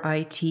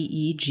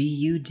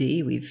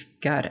RITEGUD. We've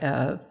got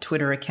a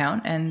Twitter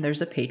account, and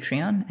there's a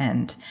Patreon,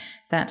 and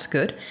that's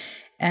good.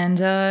 And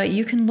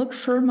you can look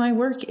for my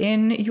work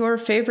in your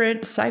favorite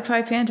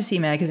sci-fi fantasy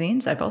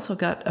magazines. I've also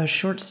got a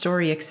short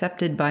story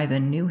accepted by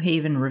the New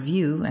Haven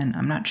Review, and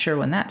I'm not sure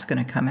when that's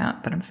going to come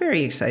out, but I'm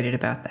very excited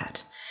about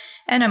that.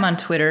 And I'm on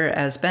Twitter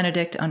as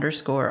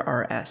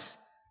Benedict_RS.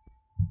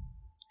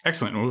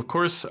 Excellent. Well, of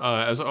course,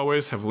 as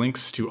always, have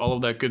links to all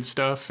of that good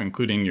stuff,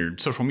 including your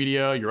social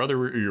media, your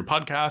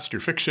podcast, your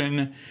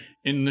fiction,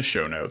 in the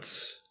show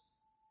notes.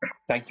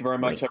 Thank you very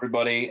much,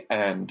 everybody,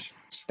 and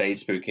stay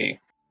spooky.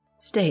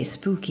 Stay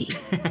spooky.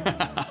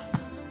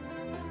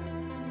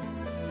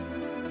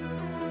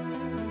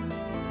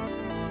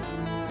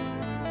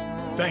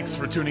 Thanks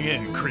for tuning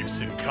in,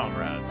 creeps and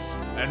comrades.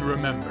 And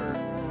remember,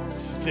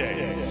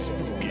 stay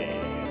spooky.